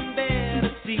couldn't bear to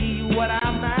see what I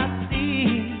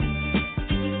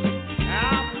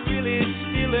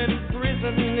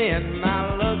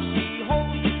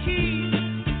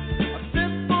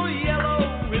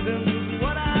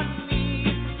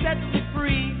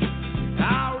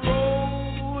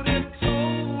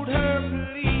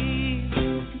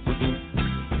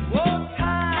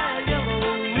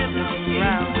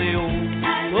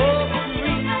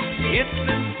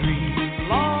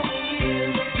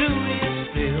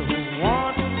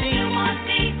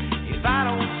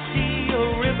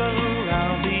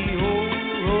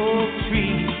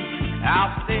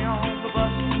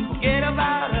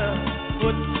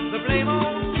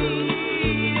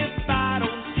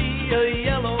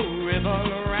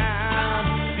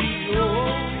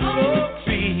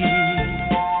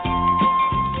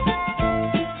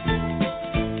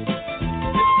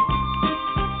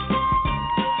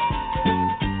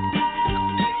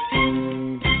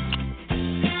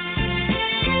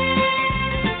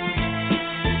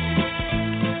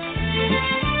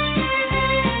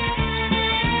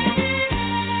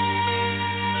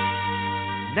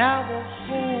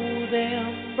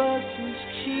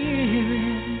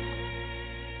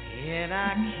When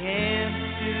I can't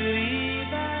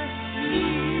believe I see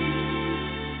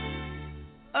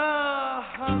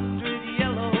 100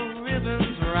 yellow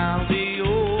ribbons round the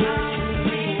old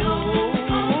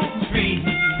tree.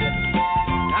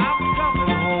 I'm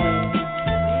coming home.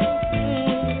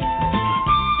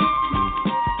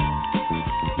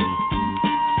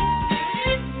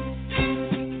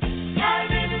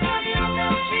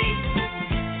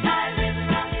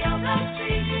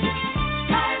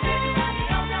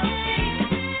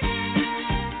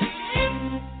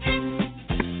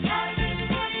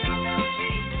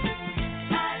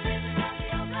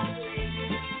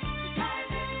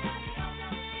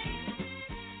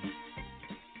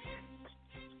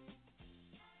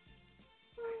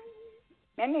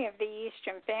 Many of the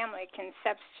Eastern family can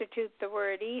substitute the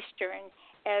word Eastern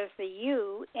as the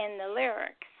U in the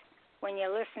lyrics. When you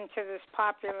listen to this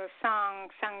popular song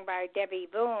sung by Debbie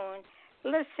Boone,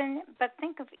 listen but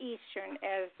think of Eastern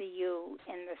as the U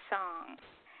in the song.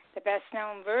 The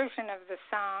best-known version of the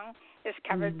song is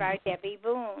covered by Debbie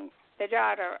Boone, the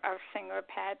daughter of singer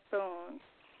Pat Boone.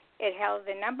 It held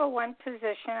the number one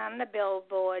position on the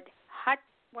Billboard Hot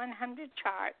 100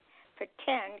 chart for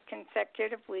 10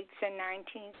 consecutive weeks in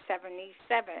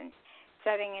 1977,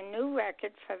 setting a new record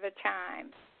for the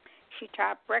time. She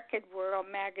topped Record World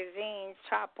Magazine's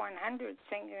Top 100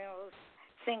 Singles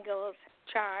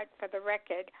chart for the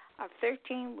record of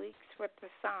 13 weeks with the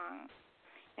song.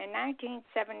 In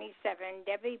 1977,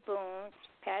 Debbie Boone,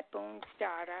 Pat Boone's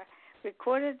daughter,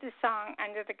 recorded the song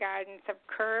under the guidance of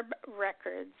Curb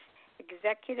Records,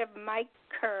 executive Mike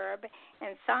Curb,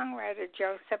 and songwriter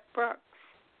Joseph Brooks.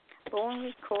 Boone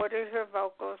recorded her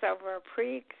vocals over a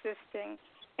pre-existing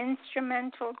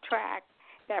instrumental track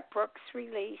that Brooks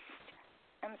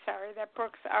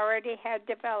already had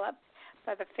developed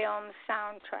for the film's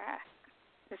soundtrack.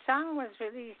 The song was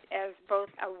released as both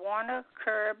a Warner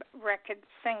Curb Records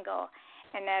single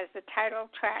and as the title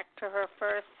track to her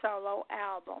first solo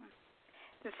album.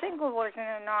 The single was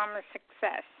an enormous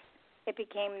success. It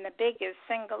became the biggest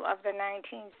single of the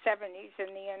 1970s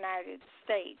in the United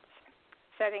States,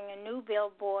 setting a new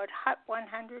Billboard Hot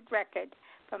 100 record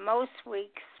for most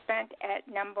weeks spent at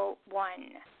number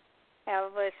one.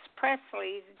 Elvis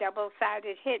Presley's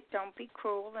double-sided hit Don't Be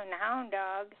Cruel and Hound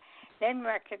Dog, then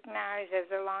recognized as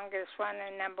the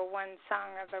longest-running number one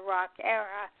song of the rock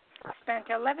era, spent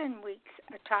 11 weeks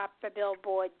atop the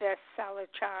Billboard bestseller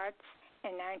charts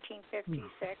in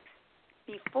 1956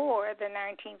 before the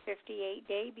 1958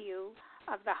 debut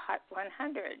of the Hot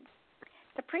 100.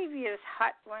 The previous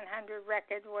Hot 100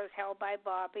 record was held by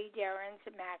Bobby Darin's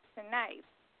Mac the Knife.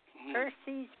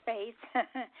 Percy's Face,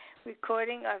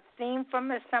 recording of Theme from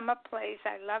a Summer Place,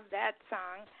 I love that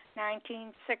song,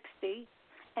 1960,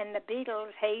 and the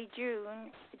Beatles' Hey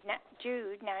Jude,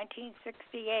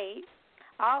 1968,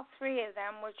 all three of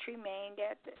them which remained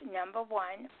at number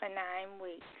one for 9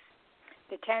 weeks.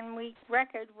 The 10-week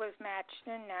record was matched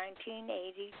in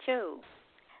 1982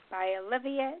 by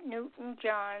Olivia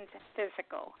Newton-John's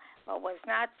Physical, but was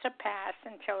not surpassed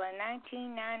until a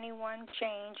 1991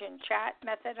 change in chart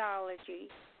methodology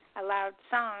allowed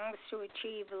songs to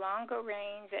achieve longer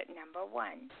reigns at number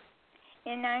one.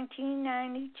 In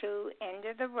 1992, End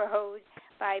of the Road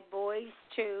by Boys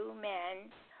II Men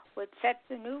would set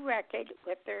the new record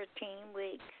with 13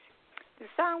 weeks. The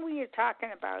song we are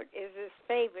talking about is his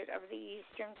favorite of the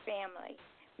Eastern family.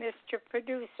 Mr.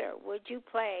 Producer, would you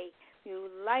play You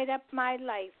Light Up My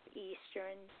Life,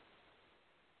 Eastern?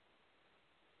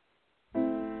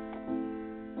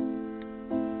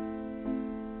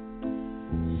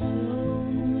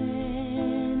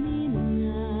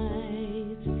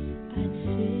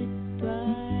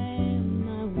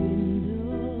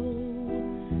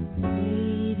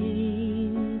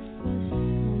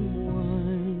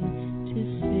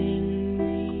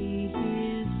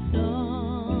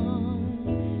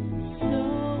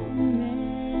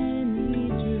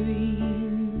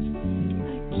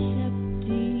 I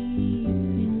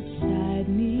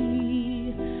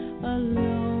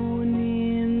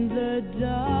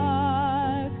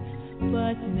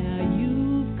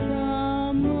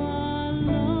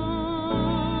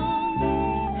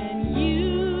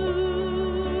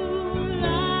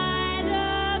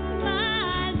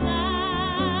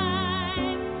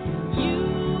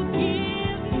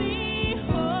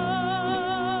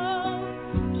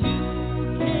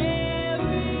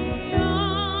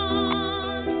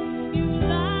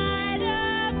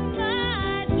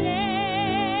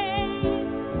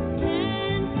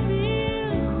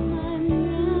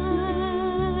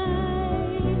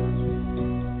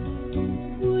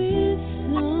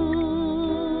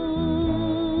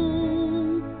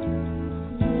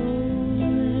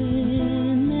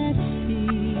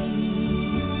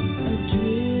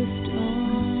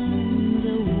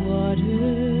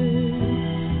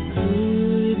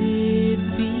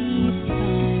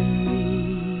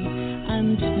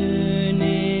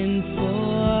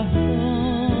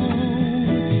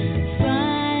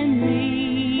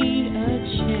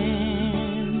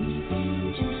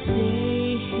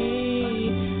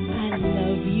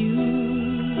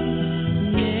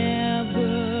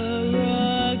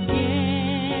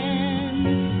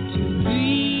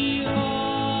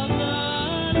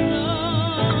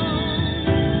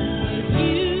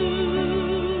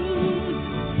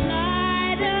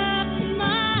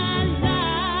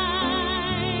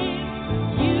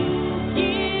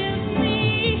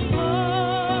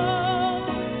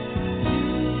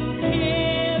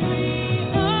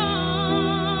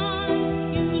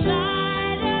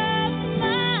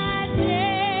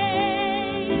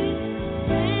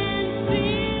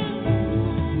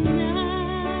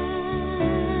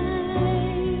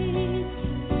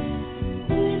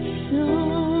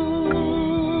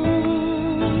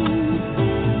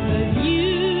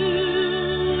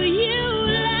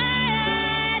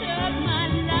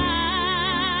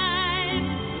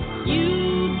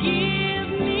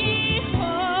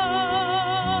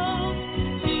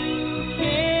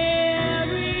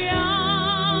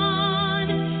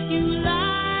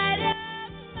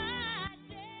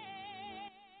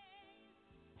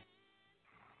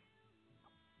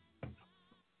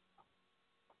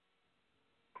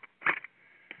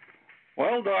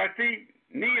Well, Dorothy,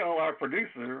 Neil, our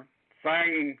producer,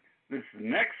 sang this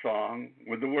next song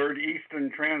with the word Eastern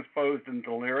transposed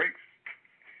into lyrics.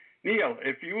 Neil,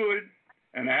 if you would,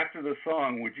 and after the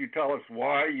song, would you tell us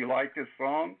why you like this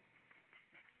song?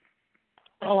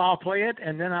 Well, I'll play it,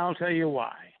 and then I'll tell you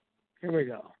why. Here we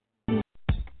go.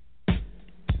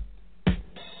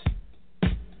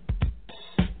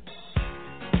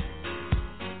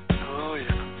 Oh,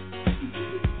 yeah.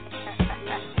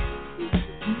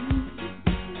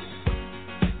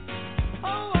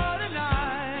 Oh, what a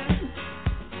night.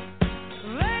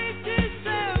 Late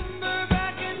December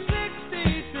back in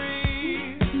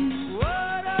 '63.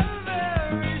 What a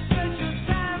very special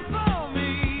time for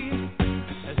me.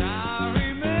 As I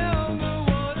remember,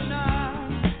 what a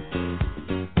night.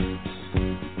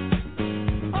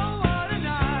 Oh, what a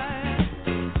night.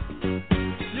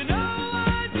 You know,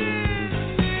 I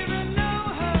didn't even know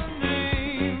her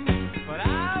name, but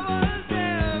I was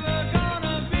never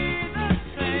gonna be the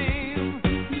same.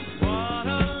 What a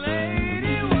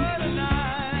lady, what a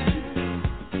night.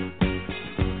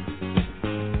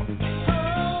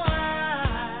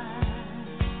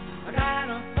 I got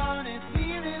a funny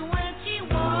feeling when she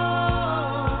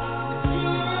walked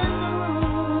in the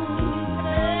room.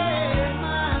 Hey,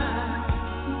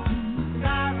 I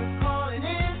recall it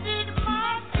ended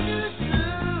much too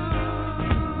soon.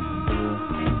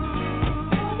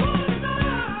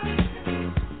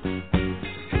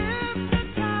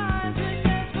 Hypnotizing,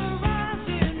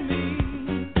 mesmerizing me.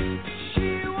 She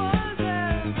was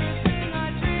everything I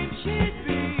dreamed she'd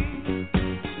be.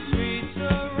 Sweet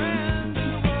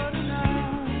surrender, what a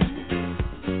night.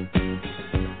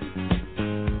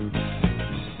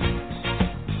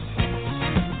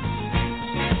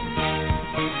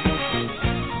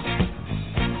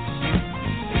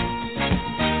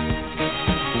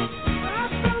 I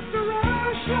felt the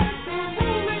rush like the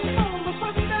rolling on the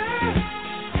thunder,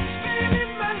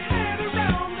 spinning my head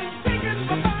around and taking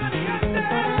my body under.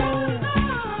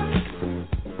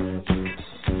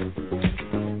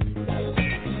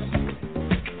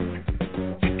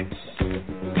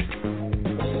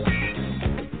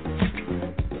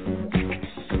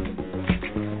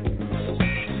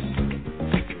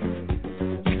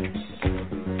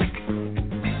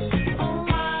 Oh,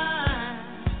 I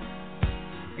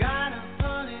got a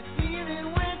funny feeling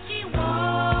when she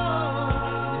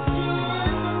walked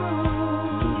in the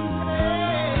room.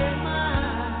 Hey,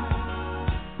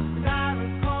 I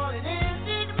recall it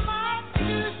ended much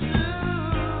too soon.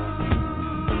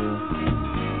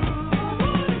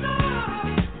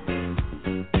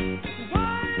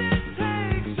 Why did it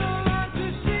take so long to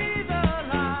see the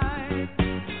light?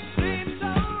 Seemed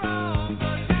so wrong,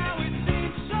 but now it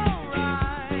seems so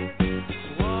right.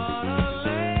 What a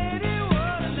lady,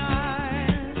 what a night.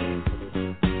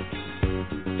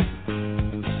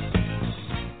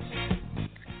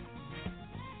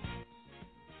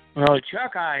 Well,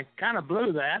 Chuck, I kind of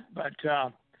blew that, but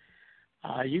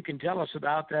you can tell us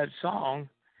about that song.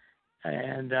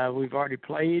 And we've already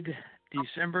played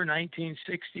December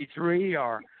 1963,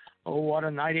 or Oh, What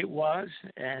a Night It Was.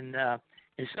 And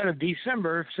instead of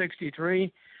December of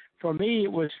 '63, for me,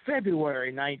 it was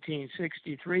February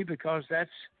 1963, because that's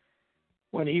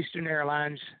when Eastern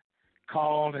Airlines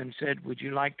called and said, would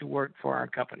you like to work for our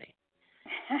company?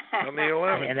 On the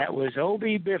 11th. And that was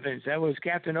O.B. Bivens. That was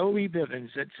Captain O.B. Bivens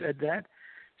that said that.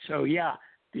 So, yeah,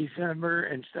 December,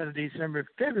 instead of December,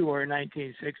 February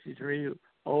 1963,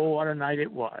 oh, what a night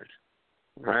it was.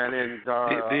 And in The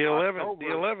 11th, October, the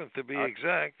 11th to be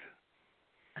exact.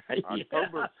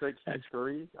 October of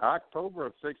 '63. October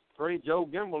of '63. Joe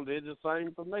Gimbel did the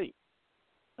same for me.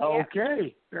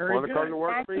 Okay, very Wanna good. come to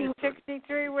work for you?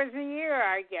 1963 was the year,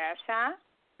 I guess, huh?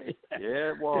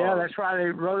 Yeah, it was. Yeah, that's why they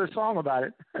wrote a song about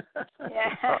it.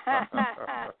 Yeah.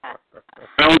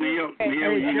 Well, Neil, Hey,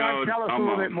 you know, Chuck, tell us a I'm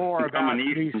little bit more I'm about an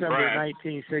Eastern December brat.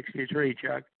 1963,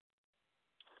 Chuck.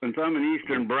 Since I'm an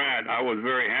Eastern brat, I was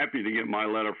very happy to get my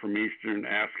letter from Eastern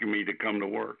asking me to come to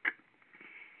work.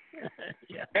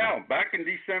 Yeah. Yeah, back in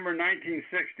December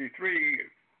 1963,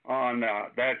 on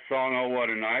that song, Oh, What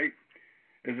a Night,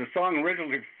 is a song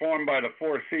originally performed by the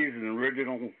Four Seasons.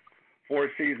 Original Four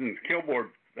Seasons keyboard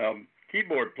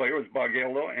player was Bob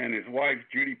Geldof, and his wife,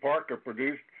 Judy Parker,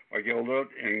 produced by Geldof,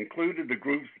 and included the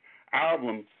group's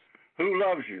album, Who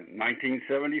Loves You,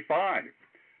 1975.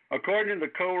 According to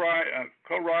the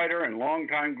co-writer and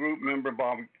longtime group member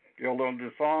Bob Geldof,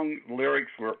 the song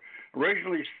lyrics were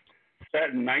originally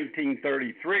set in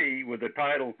 1933 with the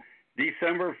title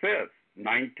December 5th,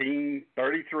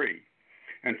 1933,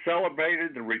 and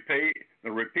celebrated the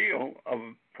repeal of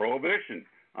Prohibition.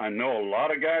 I know a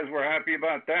lot of guys were happy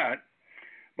about that,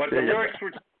 but the lyrics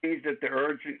were changed at the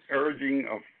urging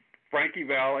of Frankie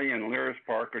Valli and Lyris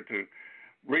Parker to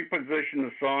reposition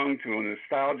the song to a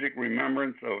nostalgic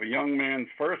remembrance of a young man's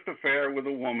first affair with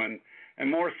a woman,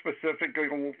 and more specifically,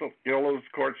 Gildof's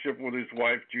courtship with his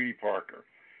wife, Judy Parker.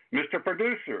 Mr.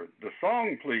 Producer, the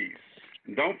song, please.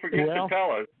 And don't forget to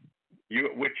tell us,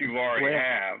 which you already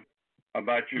have,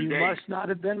 about your date. You must not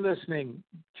have been listening,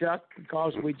 Chuck,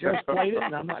 because we just played it,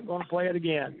 and I'm not going to play it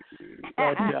again.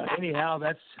 But anyhow,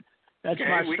 that's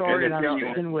my story, and I'm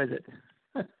sticking with it.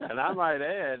 And I might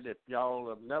add, if y'all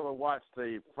have never watched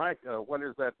the what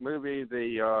is that movie,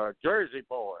 the Jersey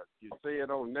Boys? You see it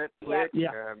on Netflix,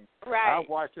 and I've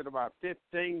watched it about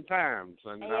 15 times,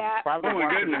 and I'm probably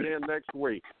watching it again next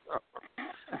week.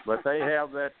 But they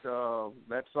have that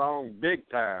song big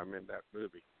time in that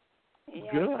movie.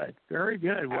 Yeah. Good, very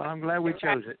good. Well, I'm glad we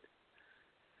chose it.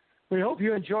 We hope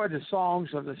you enjoyed the songs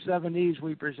of the 70s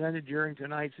we presented during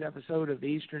tonight's episode of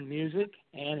Eastern Music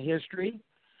and History.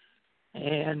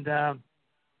 And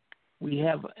we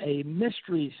have a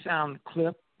mystery sound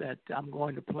clip that I'm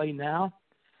going to play now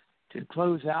to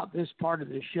close out this part of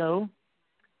the show.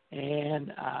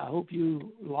 And I hope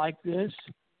you like this.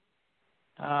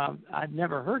 I've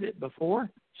never heard it before,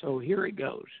 so here it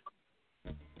goes.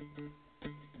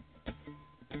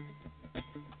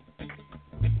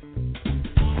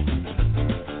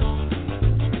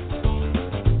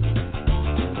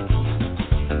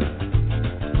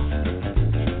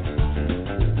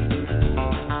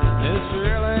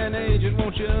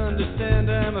 Won't you understand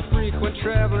I'm a frequent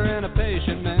traveler and a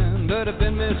patient man, but I've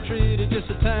been mistreated just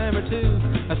a time or two.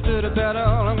 I stood about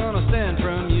all I'm gonna stand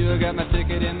from you. I got my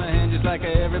ticket in my hand just like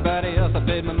everybody else. I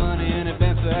paid my money in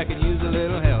advance so I could use a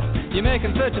little help. You're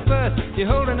making such a fuss, you're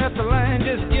holding up the line.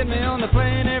 Just get me on the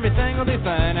plane, everything will be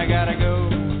fine. I gotta go.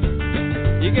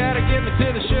 You gotta get me to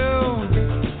the show.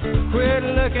 Quit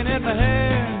looking at my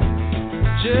hair.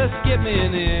 Just get me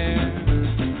in the air.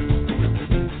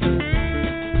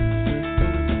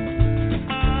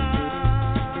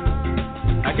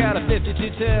 I got a 52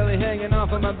 telly hanging off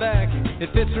of my back.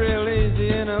 It fits real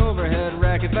easy in an overhead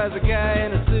rack. If I was a guy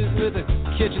in a suit with a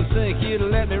kitchen sink, you'd have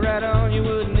let me right on, you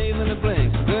wouldn't even have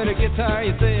blinked. But a guitar,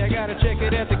 you say, I gotta check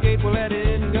it at the gate. Well, that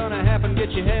isn't gonna happen. Get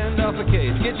your hand off the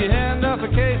case. Get your hand off the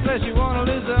case, unless you wanna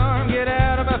lose the arm. Get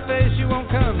out of my face, you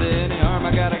won't come to any harm.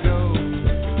 I gotta go.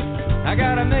 I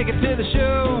gotta make it to the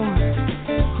show.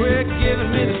 Quit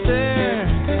giving me the stare.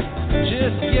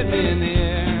 Just get me in the air.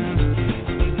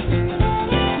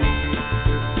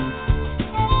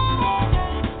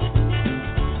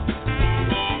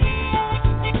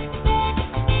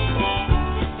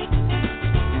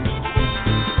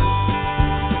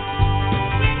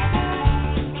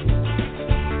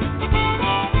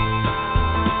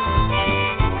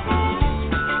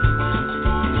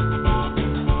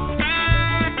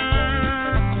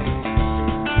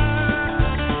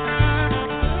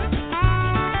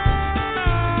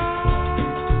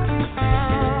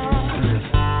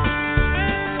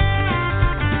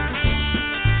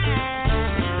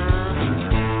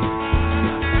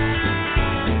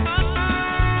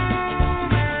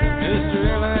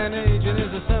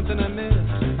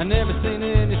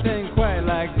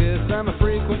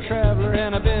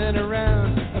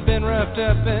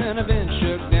 Up and I've been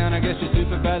shook down. I guess your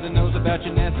supervisor knows about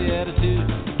your nasty attitude.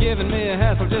 Giving me a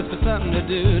hassle just for something to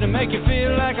do to make you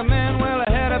feel like a man. Well, I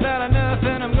had about enough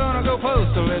and I'm gonna go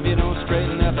postal. If you don't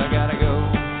straighten up, I gotta go.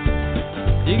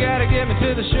 You gotta get me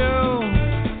to the show.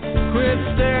 Quit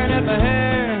staring at my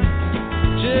hair.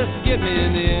 Just get me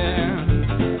in the air.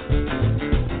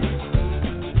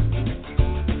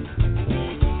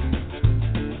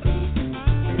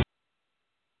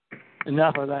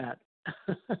 Enough of that.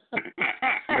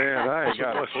 Man, I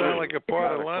got to sound like a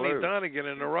part of Lonnie Donegan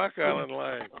in the Rock Island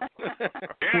line.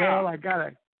 Well, I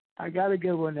got a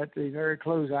good one at the very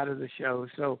close out of the show.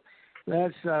 So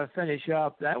let's finish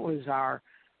up. That was our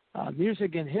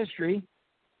music and history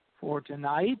for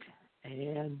tonight,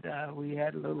 and we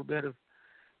had a little bit of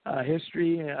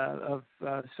history of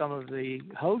some of the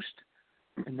hosts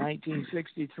in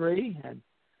 1963,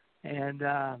 and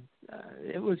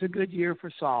it was a good year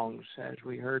for songs, as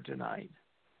we heard tonight.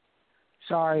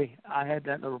 Sorry, I had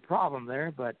that little problem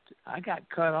there, but I got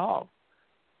cut off.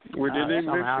 We didn't even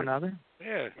somehow or another.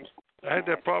 Yeah, I had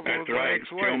that problem with my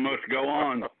ex-wife. Show must go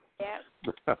on.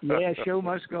 Yep. Yeah, show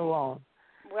must go on.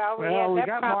 Well, we we had that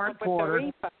got problem Mark with Porter. the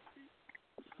reefer.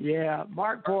 Yeah,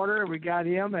 Mark Porter, we got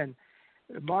him. And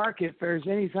Mark, if there's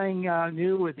anything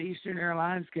new with Eastern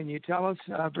Airlines, can you tell us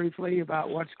briefly about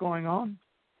what's going on?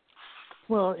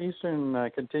 Well, Eastern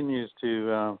continues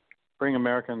to bring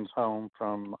Americans home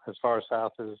from as far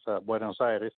south as Buenos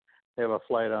Aires. They have a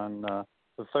flight on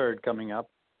the 3rd coming up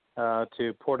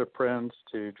to Port-au-Prince,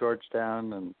 to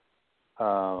Georgetown,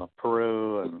 and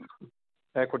Peru, and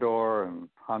Ecuador, and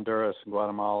Honduras, and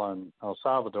Guatemala, and El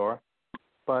Salvador.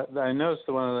 But I noticed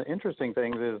that one of the interesting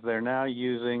things is they're now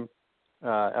using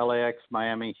LAX,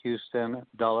 Miami, Houston,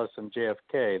 Dulles, and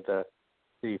JFK,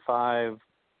 the 5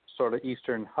 sort of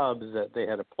Eastern hubs that they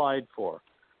had applied for.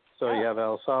 So you have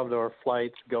El Salvador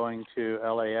flights going to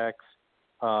LAX,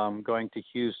 going to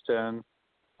Houston.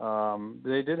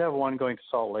 They did have one going to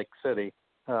Salt Lake City,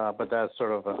 but that's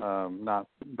sort of not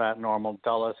that normal.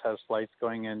 Dulles has flights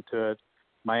going into it.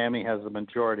 Miami has the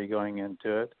majority going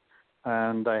into it.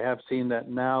 And I have seen that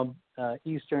now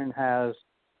Eastern has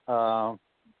 5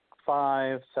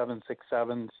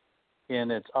 767s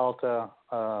in its Alta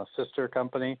sister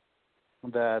company,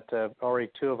 that already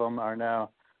 2 of them are now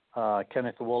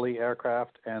Kenneth Woolley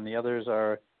aircraft, and the others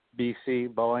are BC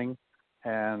Boeing,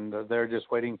 and they're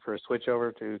just waiting for a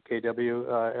switchover to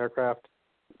KW aircraft.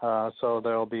 So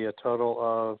there'll be a total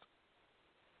of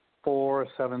 4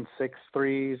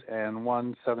 763s and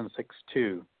 1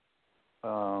 762,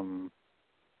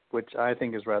 which I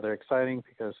think is rather exciting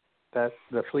because that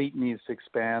the fleet needs to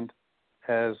expand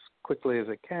as quickly as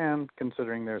it can,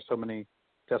 considering there's so many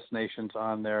destinations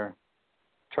on their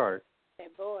chart.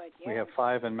 We have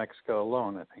 5 in Mexico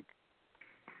alone, I think.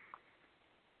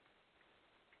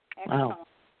 Wow.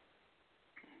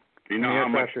 Do you know how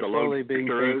much the load slowly being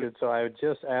factor is? painted, so I would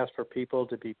just ask for people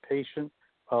to be patient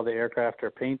while the aircraft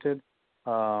are painted.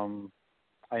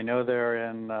 I know they're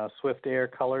in Swift Air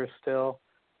colors still,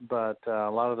 but a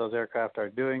lot of those aircraft are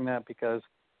doing that because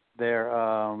they're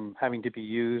having to be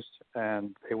used,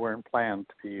 and they weren't planned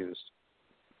to be used.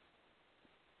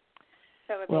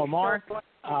 Well, Mark,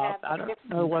 I don't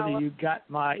know whether you got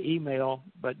my email,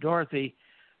 but Dorothy,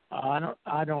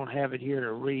 I don't have it here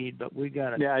to read, but we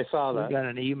got I saw that. We got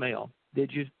an email.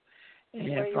 Did you?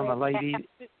 And from a lady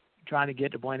trying to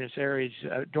get to Buenos Aires.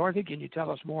 Dorothy, can you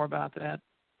tell us more about that?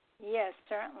 Yes,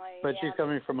 certainly. But she's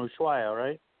coming from Ushuaia,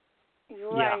 right?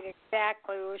 Right,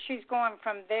 exactly. Well, she's going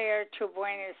from there to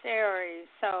Buenos Aires,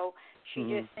 so she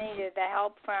just needed the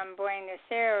help from Buenos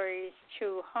Aires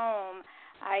to home.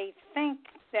 I think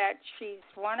that she's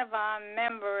one of our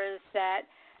members that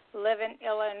live in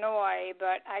Illinois,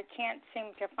 but I can't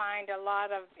seem to find a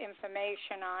lot of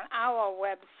information on our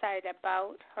website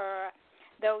about her,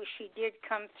 though she did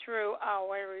come through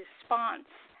our response.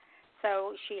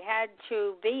 So she had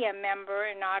to be a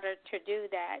member in order to do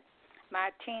that.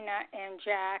 Martina and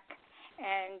Jack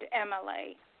and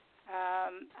Emily.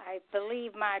 I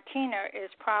believe Martina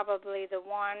is probably the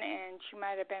one, and she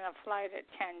might have been a flight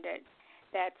attendant.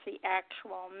 That's the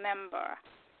actual member.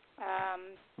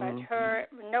 But her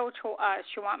note to us,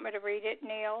 you want me to read it,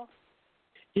 Neil?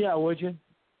 Yeah, would you?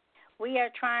 We are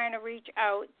trying to reach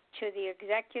out to the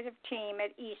executive team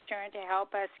at Eastern to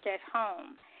help us get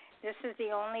home. This is the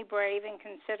only brave and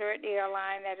considerate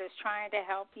airline that is trying to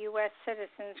help U.S.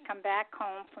 citizens come back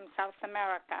home from South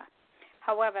America.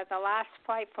 However, the last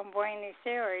flight from Buenos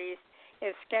Aires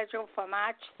is scheduled for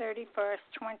March 31st,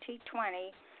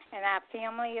 2020, and our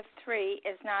family of 3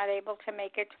 is not able to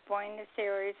make it to Buenos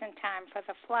Aires in time for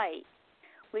the flight.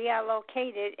 We are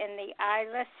located in the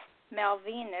Islas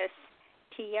Malvinas,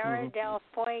 Tierra del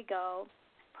Fuego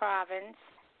province,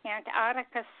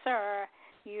 Antarctica Sur,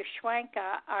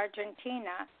 Ushuaia,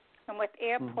 Argentina, and with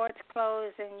airports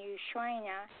closed in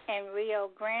Ushuaia and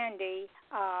Rio Grande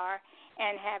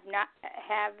and have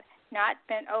not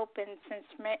been open since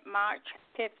March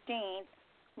 15th,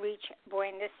 reach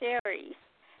Buenos Aires.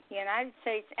 The United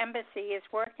States Embassy is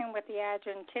working with the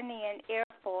Argentinian Air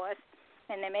Force,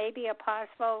 and there may be a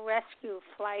possible rescue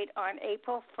flight on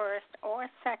April 1st or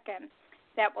 2nd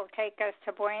that will take us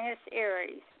to Buenos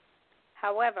Aires.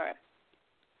 However,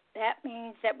 that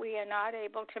means that we are not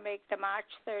able to make the March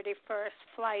 31st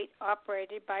flight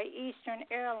operated by Eastern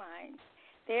Airlines.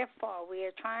 Therefore, we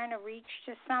are trying to reach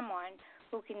to someone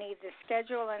who can either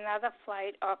schedule another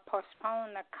flight or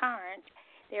postpone the current.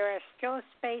 There are still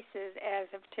spaces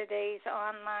as of today's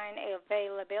online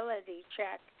availability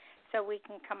check, so we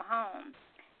can come home.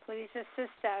 Please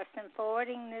assist us in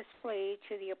forwarding this plea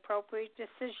to the appropriate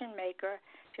decision maker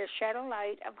to shed a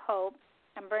light of hope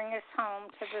and bring us home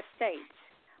to the States.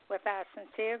 With our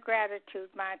sincere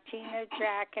gratitude, Martina,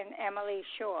 Jack, and Emily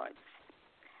Shorts.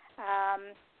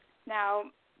 Now,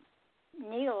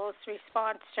 Neil's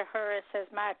response to her says,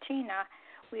 Martina,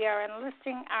 we are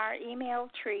enlisting our email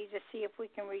tree to see if we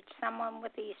can reach someone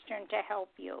with Eastern to help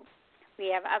you.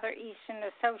 We have other Eastern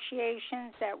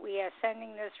associations that we are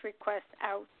sending this request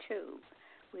out to.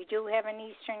 We do have an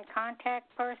Eastern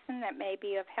contact person that may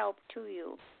be of help to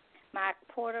you. Mark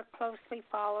Porter closely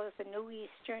follows the New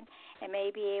Eastern and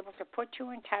may be able to put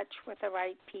you in touch with the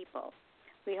right people.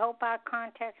 We hope our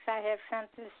contacts I have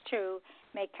sent this to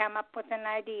may come up with an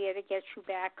idea to get you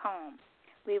back home.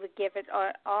 We would give it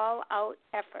all out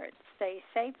effort. Stay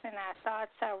safe, and our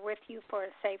thoughts are with you for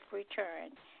a safe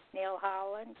return. Neil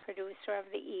Holland, producer of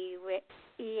the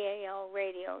EAL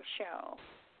radio show.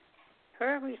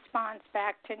 Her response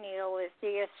back to Neil is,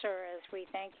 Dear sirs, we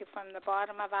thank you from the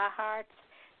bottom of our hearts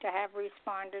to have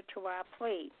responded to our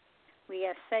plea. We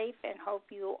are safe and hope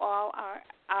you all are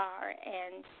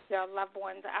and your loved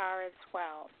ones are as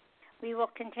well. We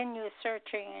will continue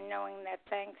searching and knowing that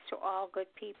thanks to all good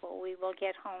people, we will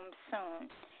get home soon.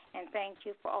 And thank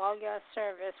you for all your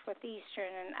service with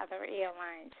Eastern and other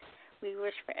airlines. We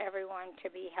wish for everyone to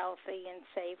be healthy and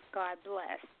safe. God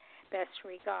bless. Best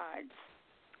regards.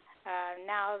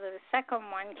 Now the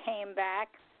second one came back,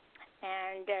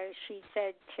 and she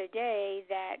said today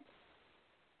that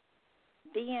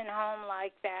being home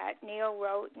like that, Neil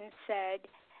wrote and said,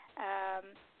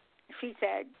 she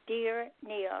said, Dear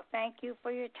Neil, thank you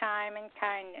for your time and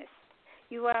kindness.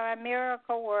 You are a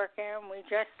miracle worker, and we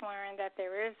just learned that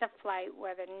there is a flight,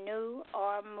 whether new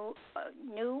or moved,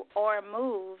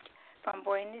 from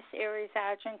Buenos Aires,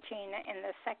 Argentina, in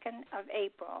the 2nd of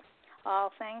April.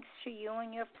 All thanks to you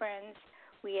and your friends,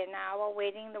 we are now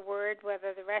awaiting the word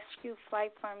whether the rescue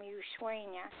flight from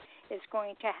Ushuaia is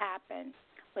going to happen.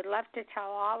 Would love to tell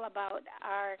all about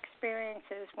our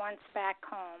experiences once back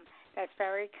home. That's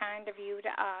very kind of you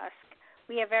to ask.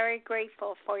 We are very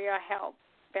grateful for your help.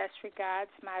 Best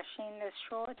regards, Martina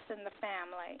Schwartz and the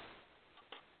family.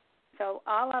 So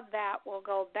all of that will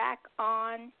go back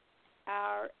on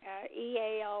our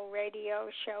EAL radio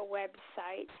show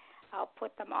website. I'll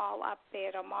put them all up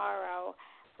there tomorrow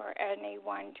for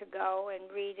anyone to go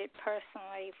and read it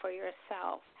personally for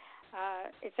yourself.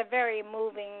 It's a very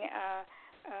moving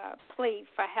plea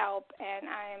for help, and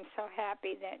I am so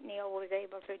happy that Neil was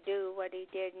able to do what he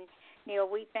did. And Neil,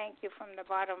 we thank you from the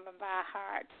bottom of our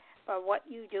heart for what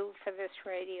you do for this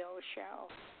radio show.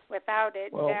 Without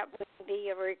it, that wouldn't be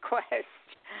a request.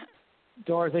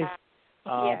 Dorothy,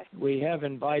 yes. We have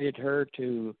invited her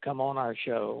to come on our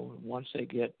show once they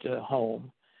get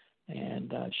home,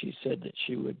 and she said that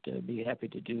she would be happy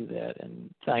to do that and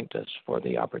thanked us for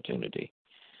the opportunity.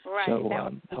 Right. So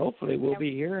hopefully we'll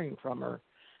be hearing from her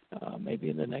maybe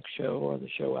in the next show or the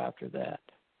show after that.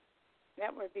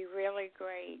 That would be really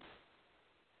great.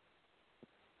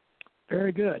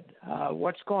 Very good.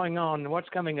 What's going on? What's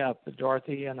coming up,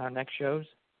 Dorothy, in our next shows?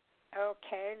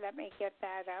 Okay, let me get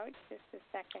that out just a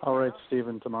second. All right,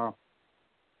 Stephen, tomorrow.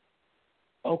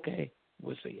 Okay,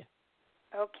 we'll see you.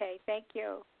 Okay, thank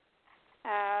you.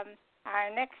 Our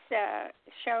next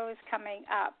show is coming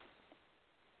up.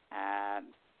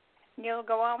 Neil,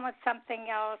 go on with something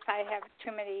else. I have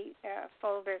too many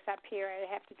folders up here.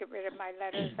 I have to get rid of my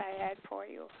letters I had for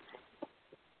you.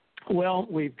 Well,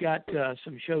 we've got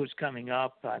some shows coming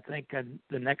up. I think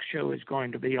the next show is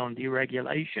going to be on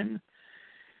deregulation,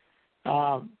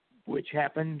 which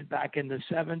happened back in the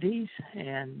 70s,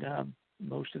 and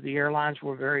most of the airlines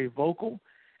were very vocal,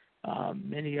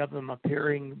 many of them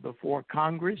appearing before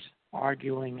Congress,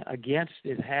 arguing against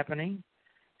it happening.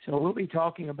 So we'll be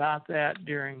talking about that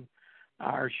during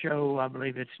our show. I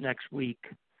believe it's next week.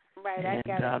 Right, and,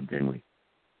 I got it. Then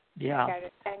Got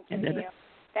it. Thank you, Neil.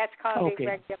 That's called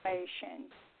deregulation.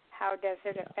 How does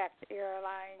it affect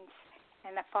airlines?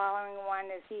 And the following one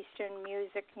is Eastern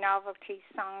Music Novelty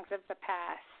Songs of the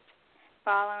Past.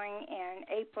 Following in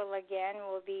April again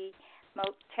will be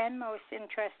 10 most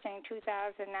interesting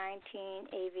 2019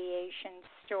 aviation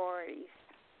stories.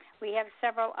 We have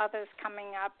several others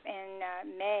coming up in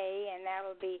May, and that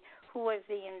will be Who Was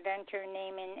the Inventor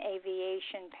Naming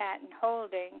Aviation Patent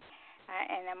Holding,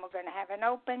 and then we're going to have an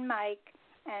open mic,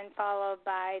 and followed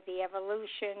by the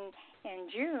evolution in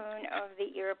June of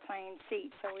the airplane seat.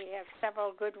 So we have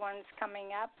several good ones coming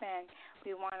up, and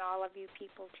we want all of you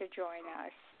people to join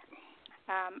us.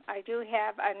 I do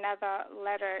have another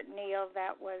letter, Neil,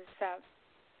 that was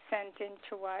sent in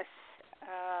to us.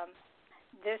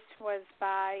 This was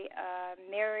by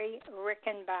Mary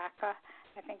Rickenbacker.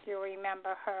 I think you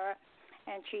remember her.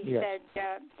 And she said,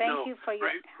 thank you for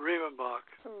your... Rivenbach.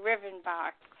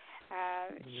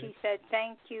 She said,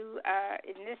 thank you.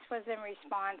 And this was in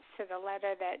response to the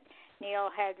letter that Neil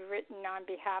had written on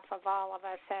behalf of all of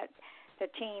us at the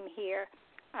team here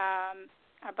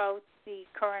about the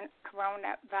current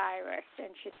coronavirus,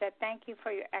 and she said, "Thank you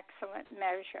for your excellent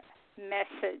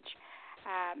message.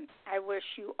 I wish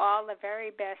you all the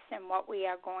very best in what we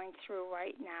are going through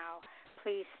right now.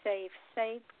 Please stay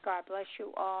safe. God bless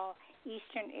you all.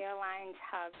 Eastern Airlines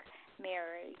hug,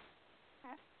 Mary."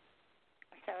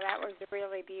 So that was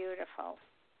really beautiful.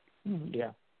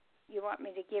 Yeah. You want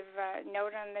me to give a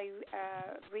note on the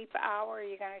REAP hour, or are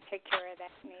you going to take care of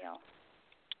that, Neil?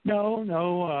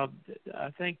 No. I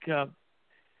think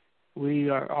we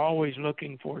are always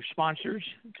looking for sponsors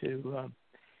to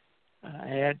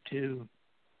add to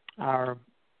our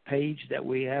page that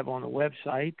we have on the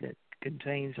website that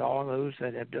contains all those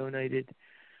that have donated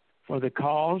for the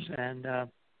cause, and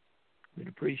we'd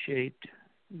appreciate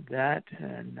that.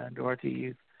 And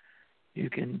Dorothy, you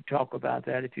can talk about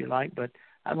that if you like, but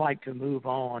I'd like to move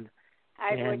on.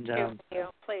 I would too,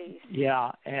 Neil, please.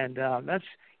 Yeah, and let's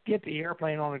get the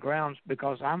airplane on the ground,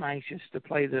 because I'm anxious to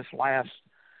play this last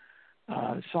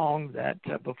song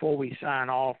that before we sign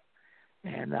off.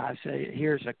 And I say,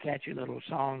 here's a catchy little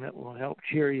song that will help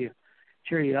cheer you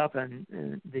up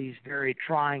in these very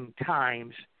trying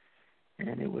times.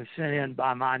 And it was sent in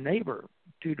by my neighbor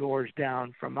 2 doors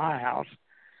down from my house,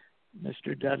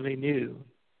 Mr. Dudley New.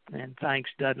 And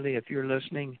thanks, Dudley, if you're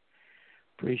listening.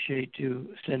 Appreciate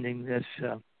you sending this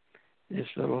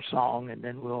little song, and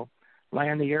then we'll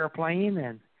land the airplane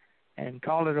and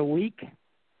call it a week,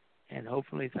 and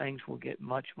hopefully things will get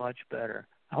much, much better.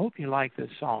 I hope you like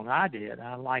this song. I did.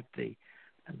 I liked the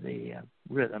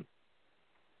rhythm.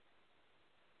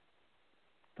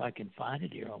 If I can find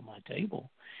it here on my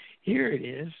table. Here it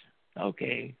is.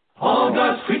 Okay. All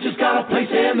God's creatures got a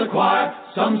place in the choir.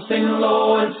 Some sing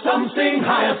low and some sing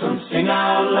higher. Some sing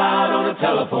out loud on a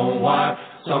telephone wire.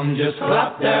 Some just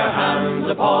clap their hands,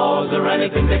 applause, or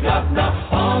anything they got now.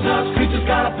 All God's creatures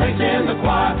got a place in the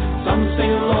choir. Some sing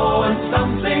low and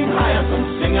some sing higher.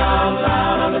 Some sing out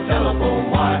loud on a telephone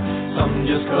wire. Some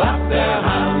just clap their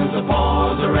hands,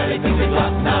 applause, or anything they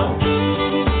got now.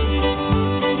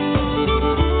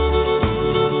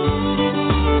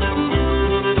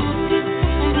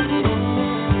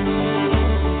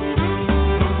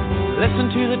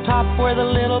 Listen to the top where the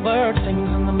little bird sings,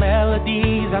 and the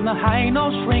melodies and the high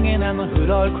notes ringing, and the hood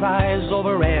owl cries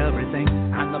over everything,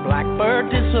 and the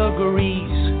blackbird disagrees.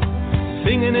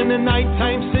 Singing in the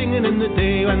nighttime, singing in the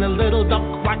day, when the little duck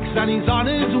quacks and he's on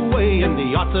his way, and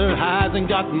the otter hasn't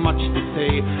got much to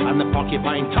say, and the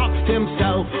porcupine talks to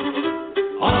himself.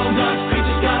 All God's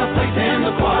creatures got a place in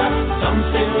the choir. Some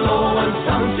sing low and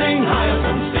some sing higher.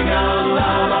 Some sing out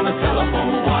loud on a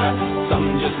telephone wire.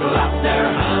 Some just clap their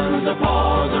hands,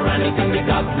 applause, or anything they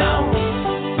got now.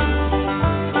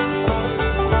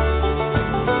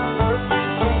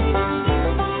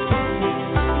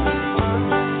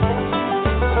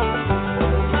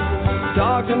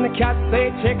 Dogs and the cats,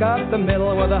 they take up the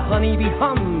middle, where the honeybee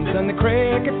hums and the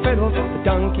cricket fiddles, the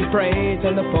donkey brays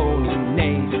and the pony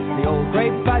neighs, the old grey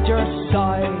badger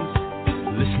sighs.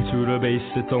 Listen to the bass,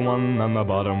 it's the one on the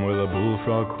bottom, where the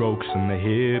bullfrog croaks and the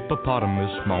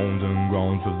hippopotamus moans and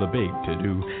groans with the big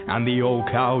to-do, and the old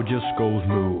cow just goes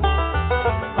moo.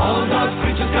 All God's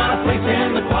creatures got a place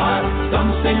in the choir.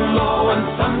 Some sing low and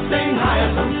some sing higher.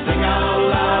 Some sing out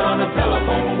loud on a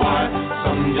telephone wire.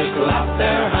 Some just clap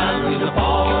their hands,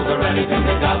 applause, or anything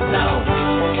they got now.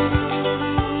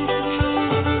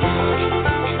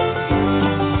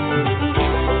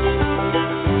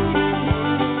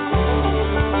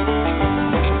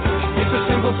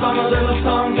 Song, a little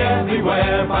song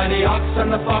everywhere, by the ox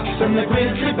and the fox and the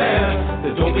grizzly bear,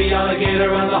 the dopey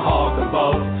alligator and the hawk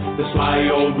above, the sly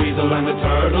old weasel and the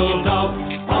turtle dove.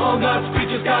 All God's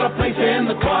creatures got a place in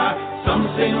the choir. Some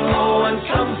sing low and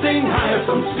some sing higher.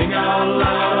 Some sing out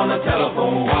loud on the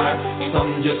telephone wire.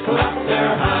 Some just clap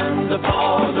their hands,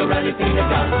 applause, or anything they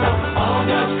got now. All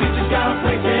God's creatures got a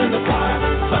place in the choir.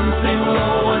 Some sing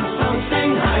low and some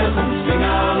sing higher. Some sing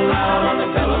out loud on the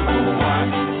telephone wire.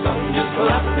 Some just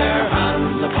clap their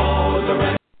hands, applause, or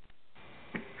anything.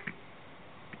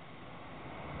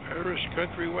 Irish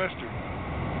country western.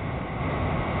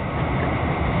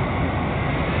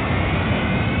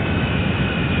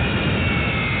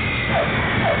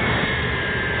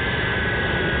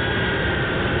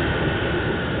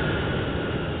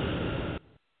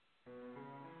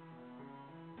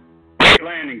 Great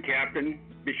landing, Captain.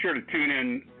 Be sure to tune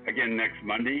in again next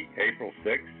Monday, April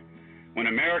 6th, when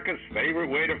America's favorite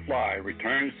way to fly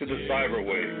returns to the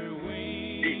cyberwave.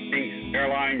 Eastern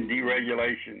airline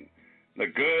deregulation, the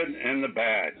good and the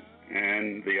bad,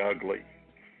 and the ugly.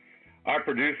 Our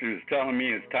producer is telling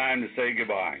me it's time to say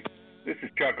goodbye. This is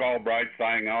Chuck Albright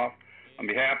signing off on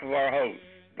behalf of our hosts,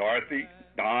 Dorothy,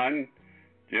 Don,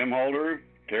 Jim Holder,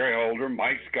 Terry Holder,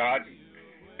 Mike Scott,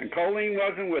 and Colleen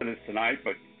wasn't with us tonight,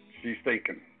 but she's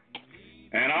thinking.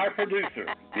 And our producer,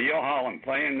 Neil Holland,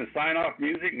 playing the sign-off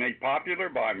music made popular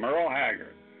by Merle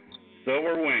Haggard,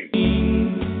 Silver Wing.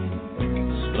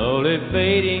 Slowly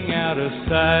fading out of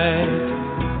sight.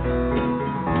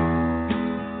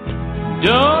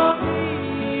 Don't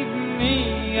leave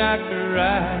me, I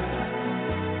cry.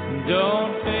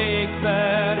 Don't take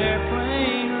that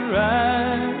airplane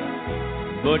ride.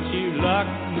 But you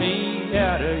locked me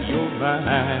out of your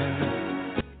mind.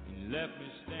 Left me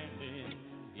standing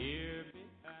here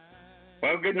behind.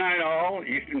 Well, good night, all,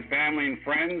 Eastern family and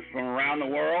friends from around the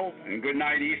world, and good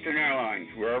night, Eastern Airlines,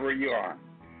 wherever you are.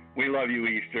 We love you,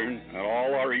 Eastern, and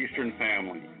all our Eastern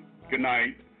family. Good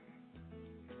night.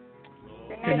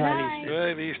 Good night.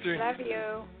 Good night, Eastern. Love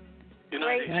you. Good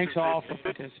night. Thanks all for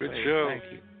participating. Good show. Thank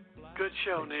you. Good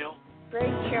show, Neil. Great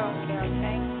show, Neil.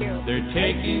 Thank you. They're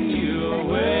taking you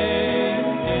away,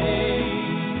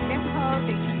 Tim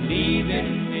Holding.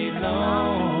 leaving me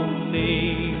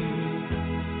lonely.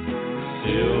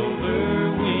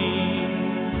 Silver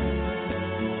wings,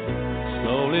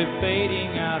 slowly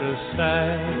fading out of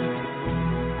sight.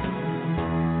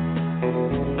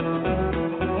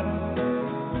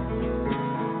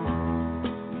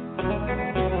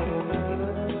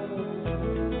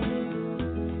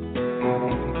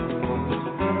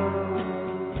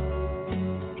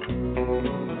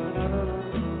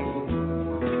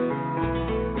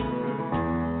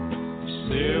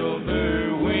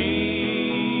 Silver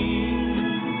wings,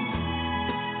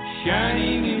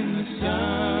 shining in the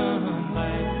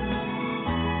sunlight,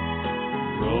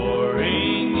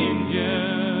 roaring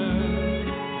engine,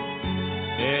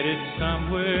 headed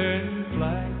somewhere in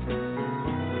flight.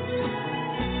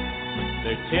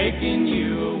 They're taking you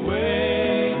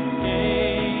away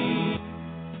and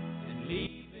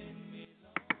leaving me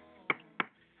alone.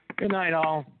 Good night,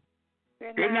 all.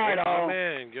 Good night, all.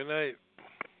 Amen. Good night.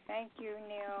 Thank you,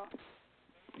 Neil.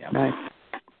 Night.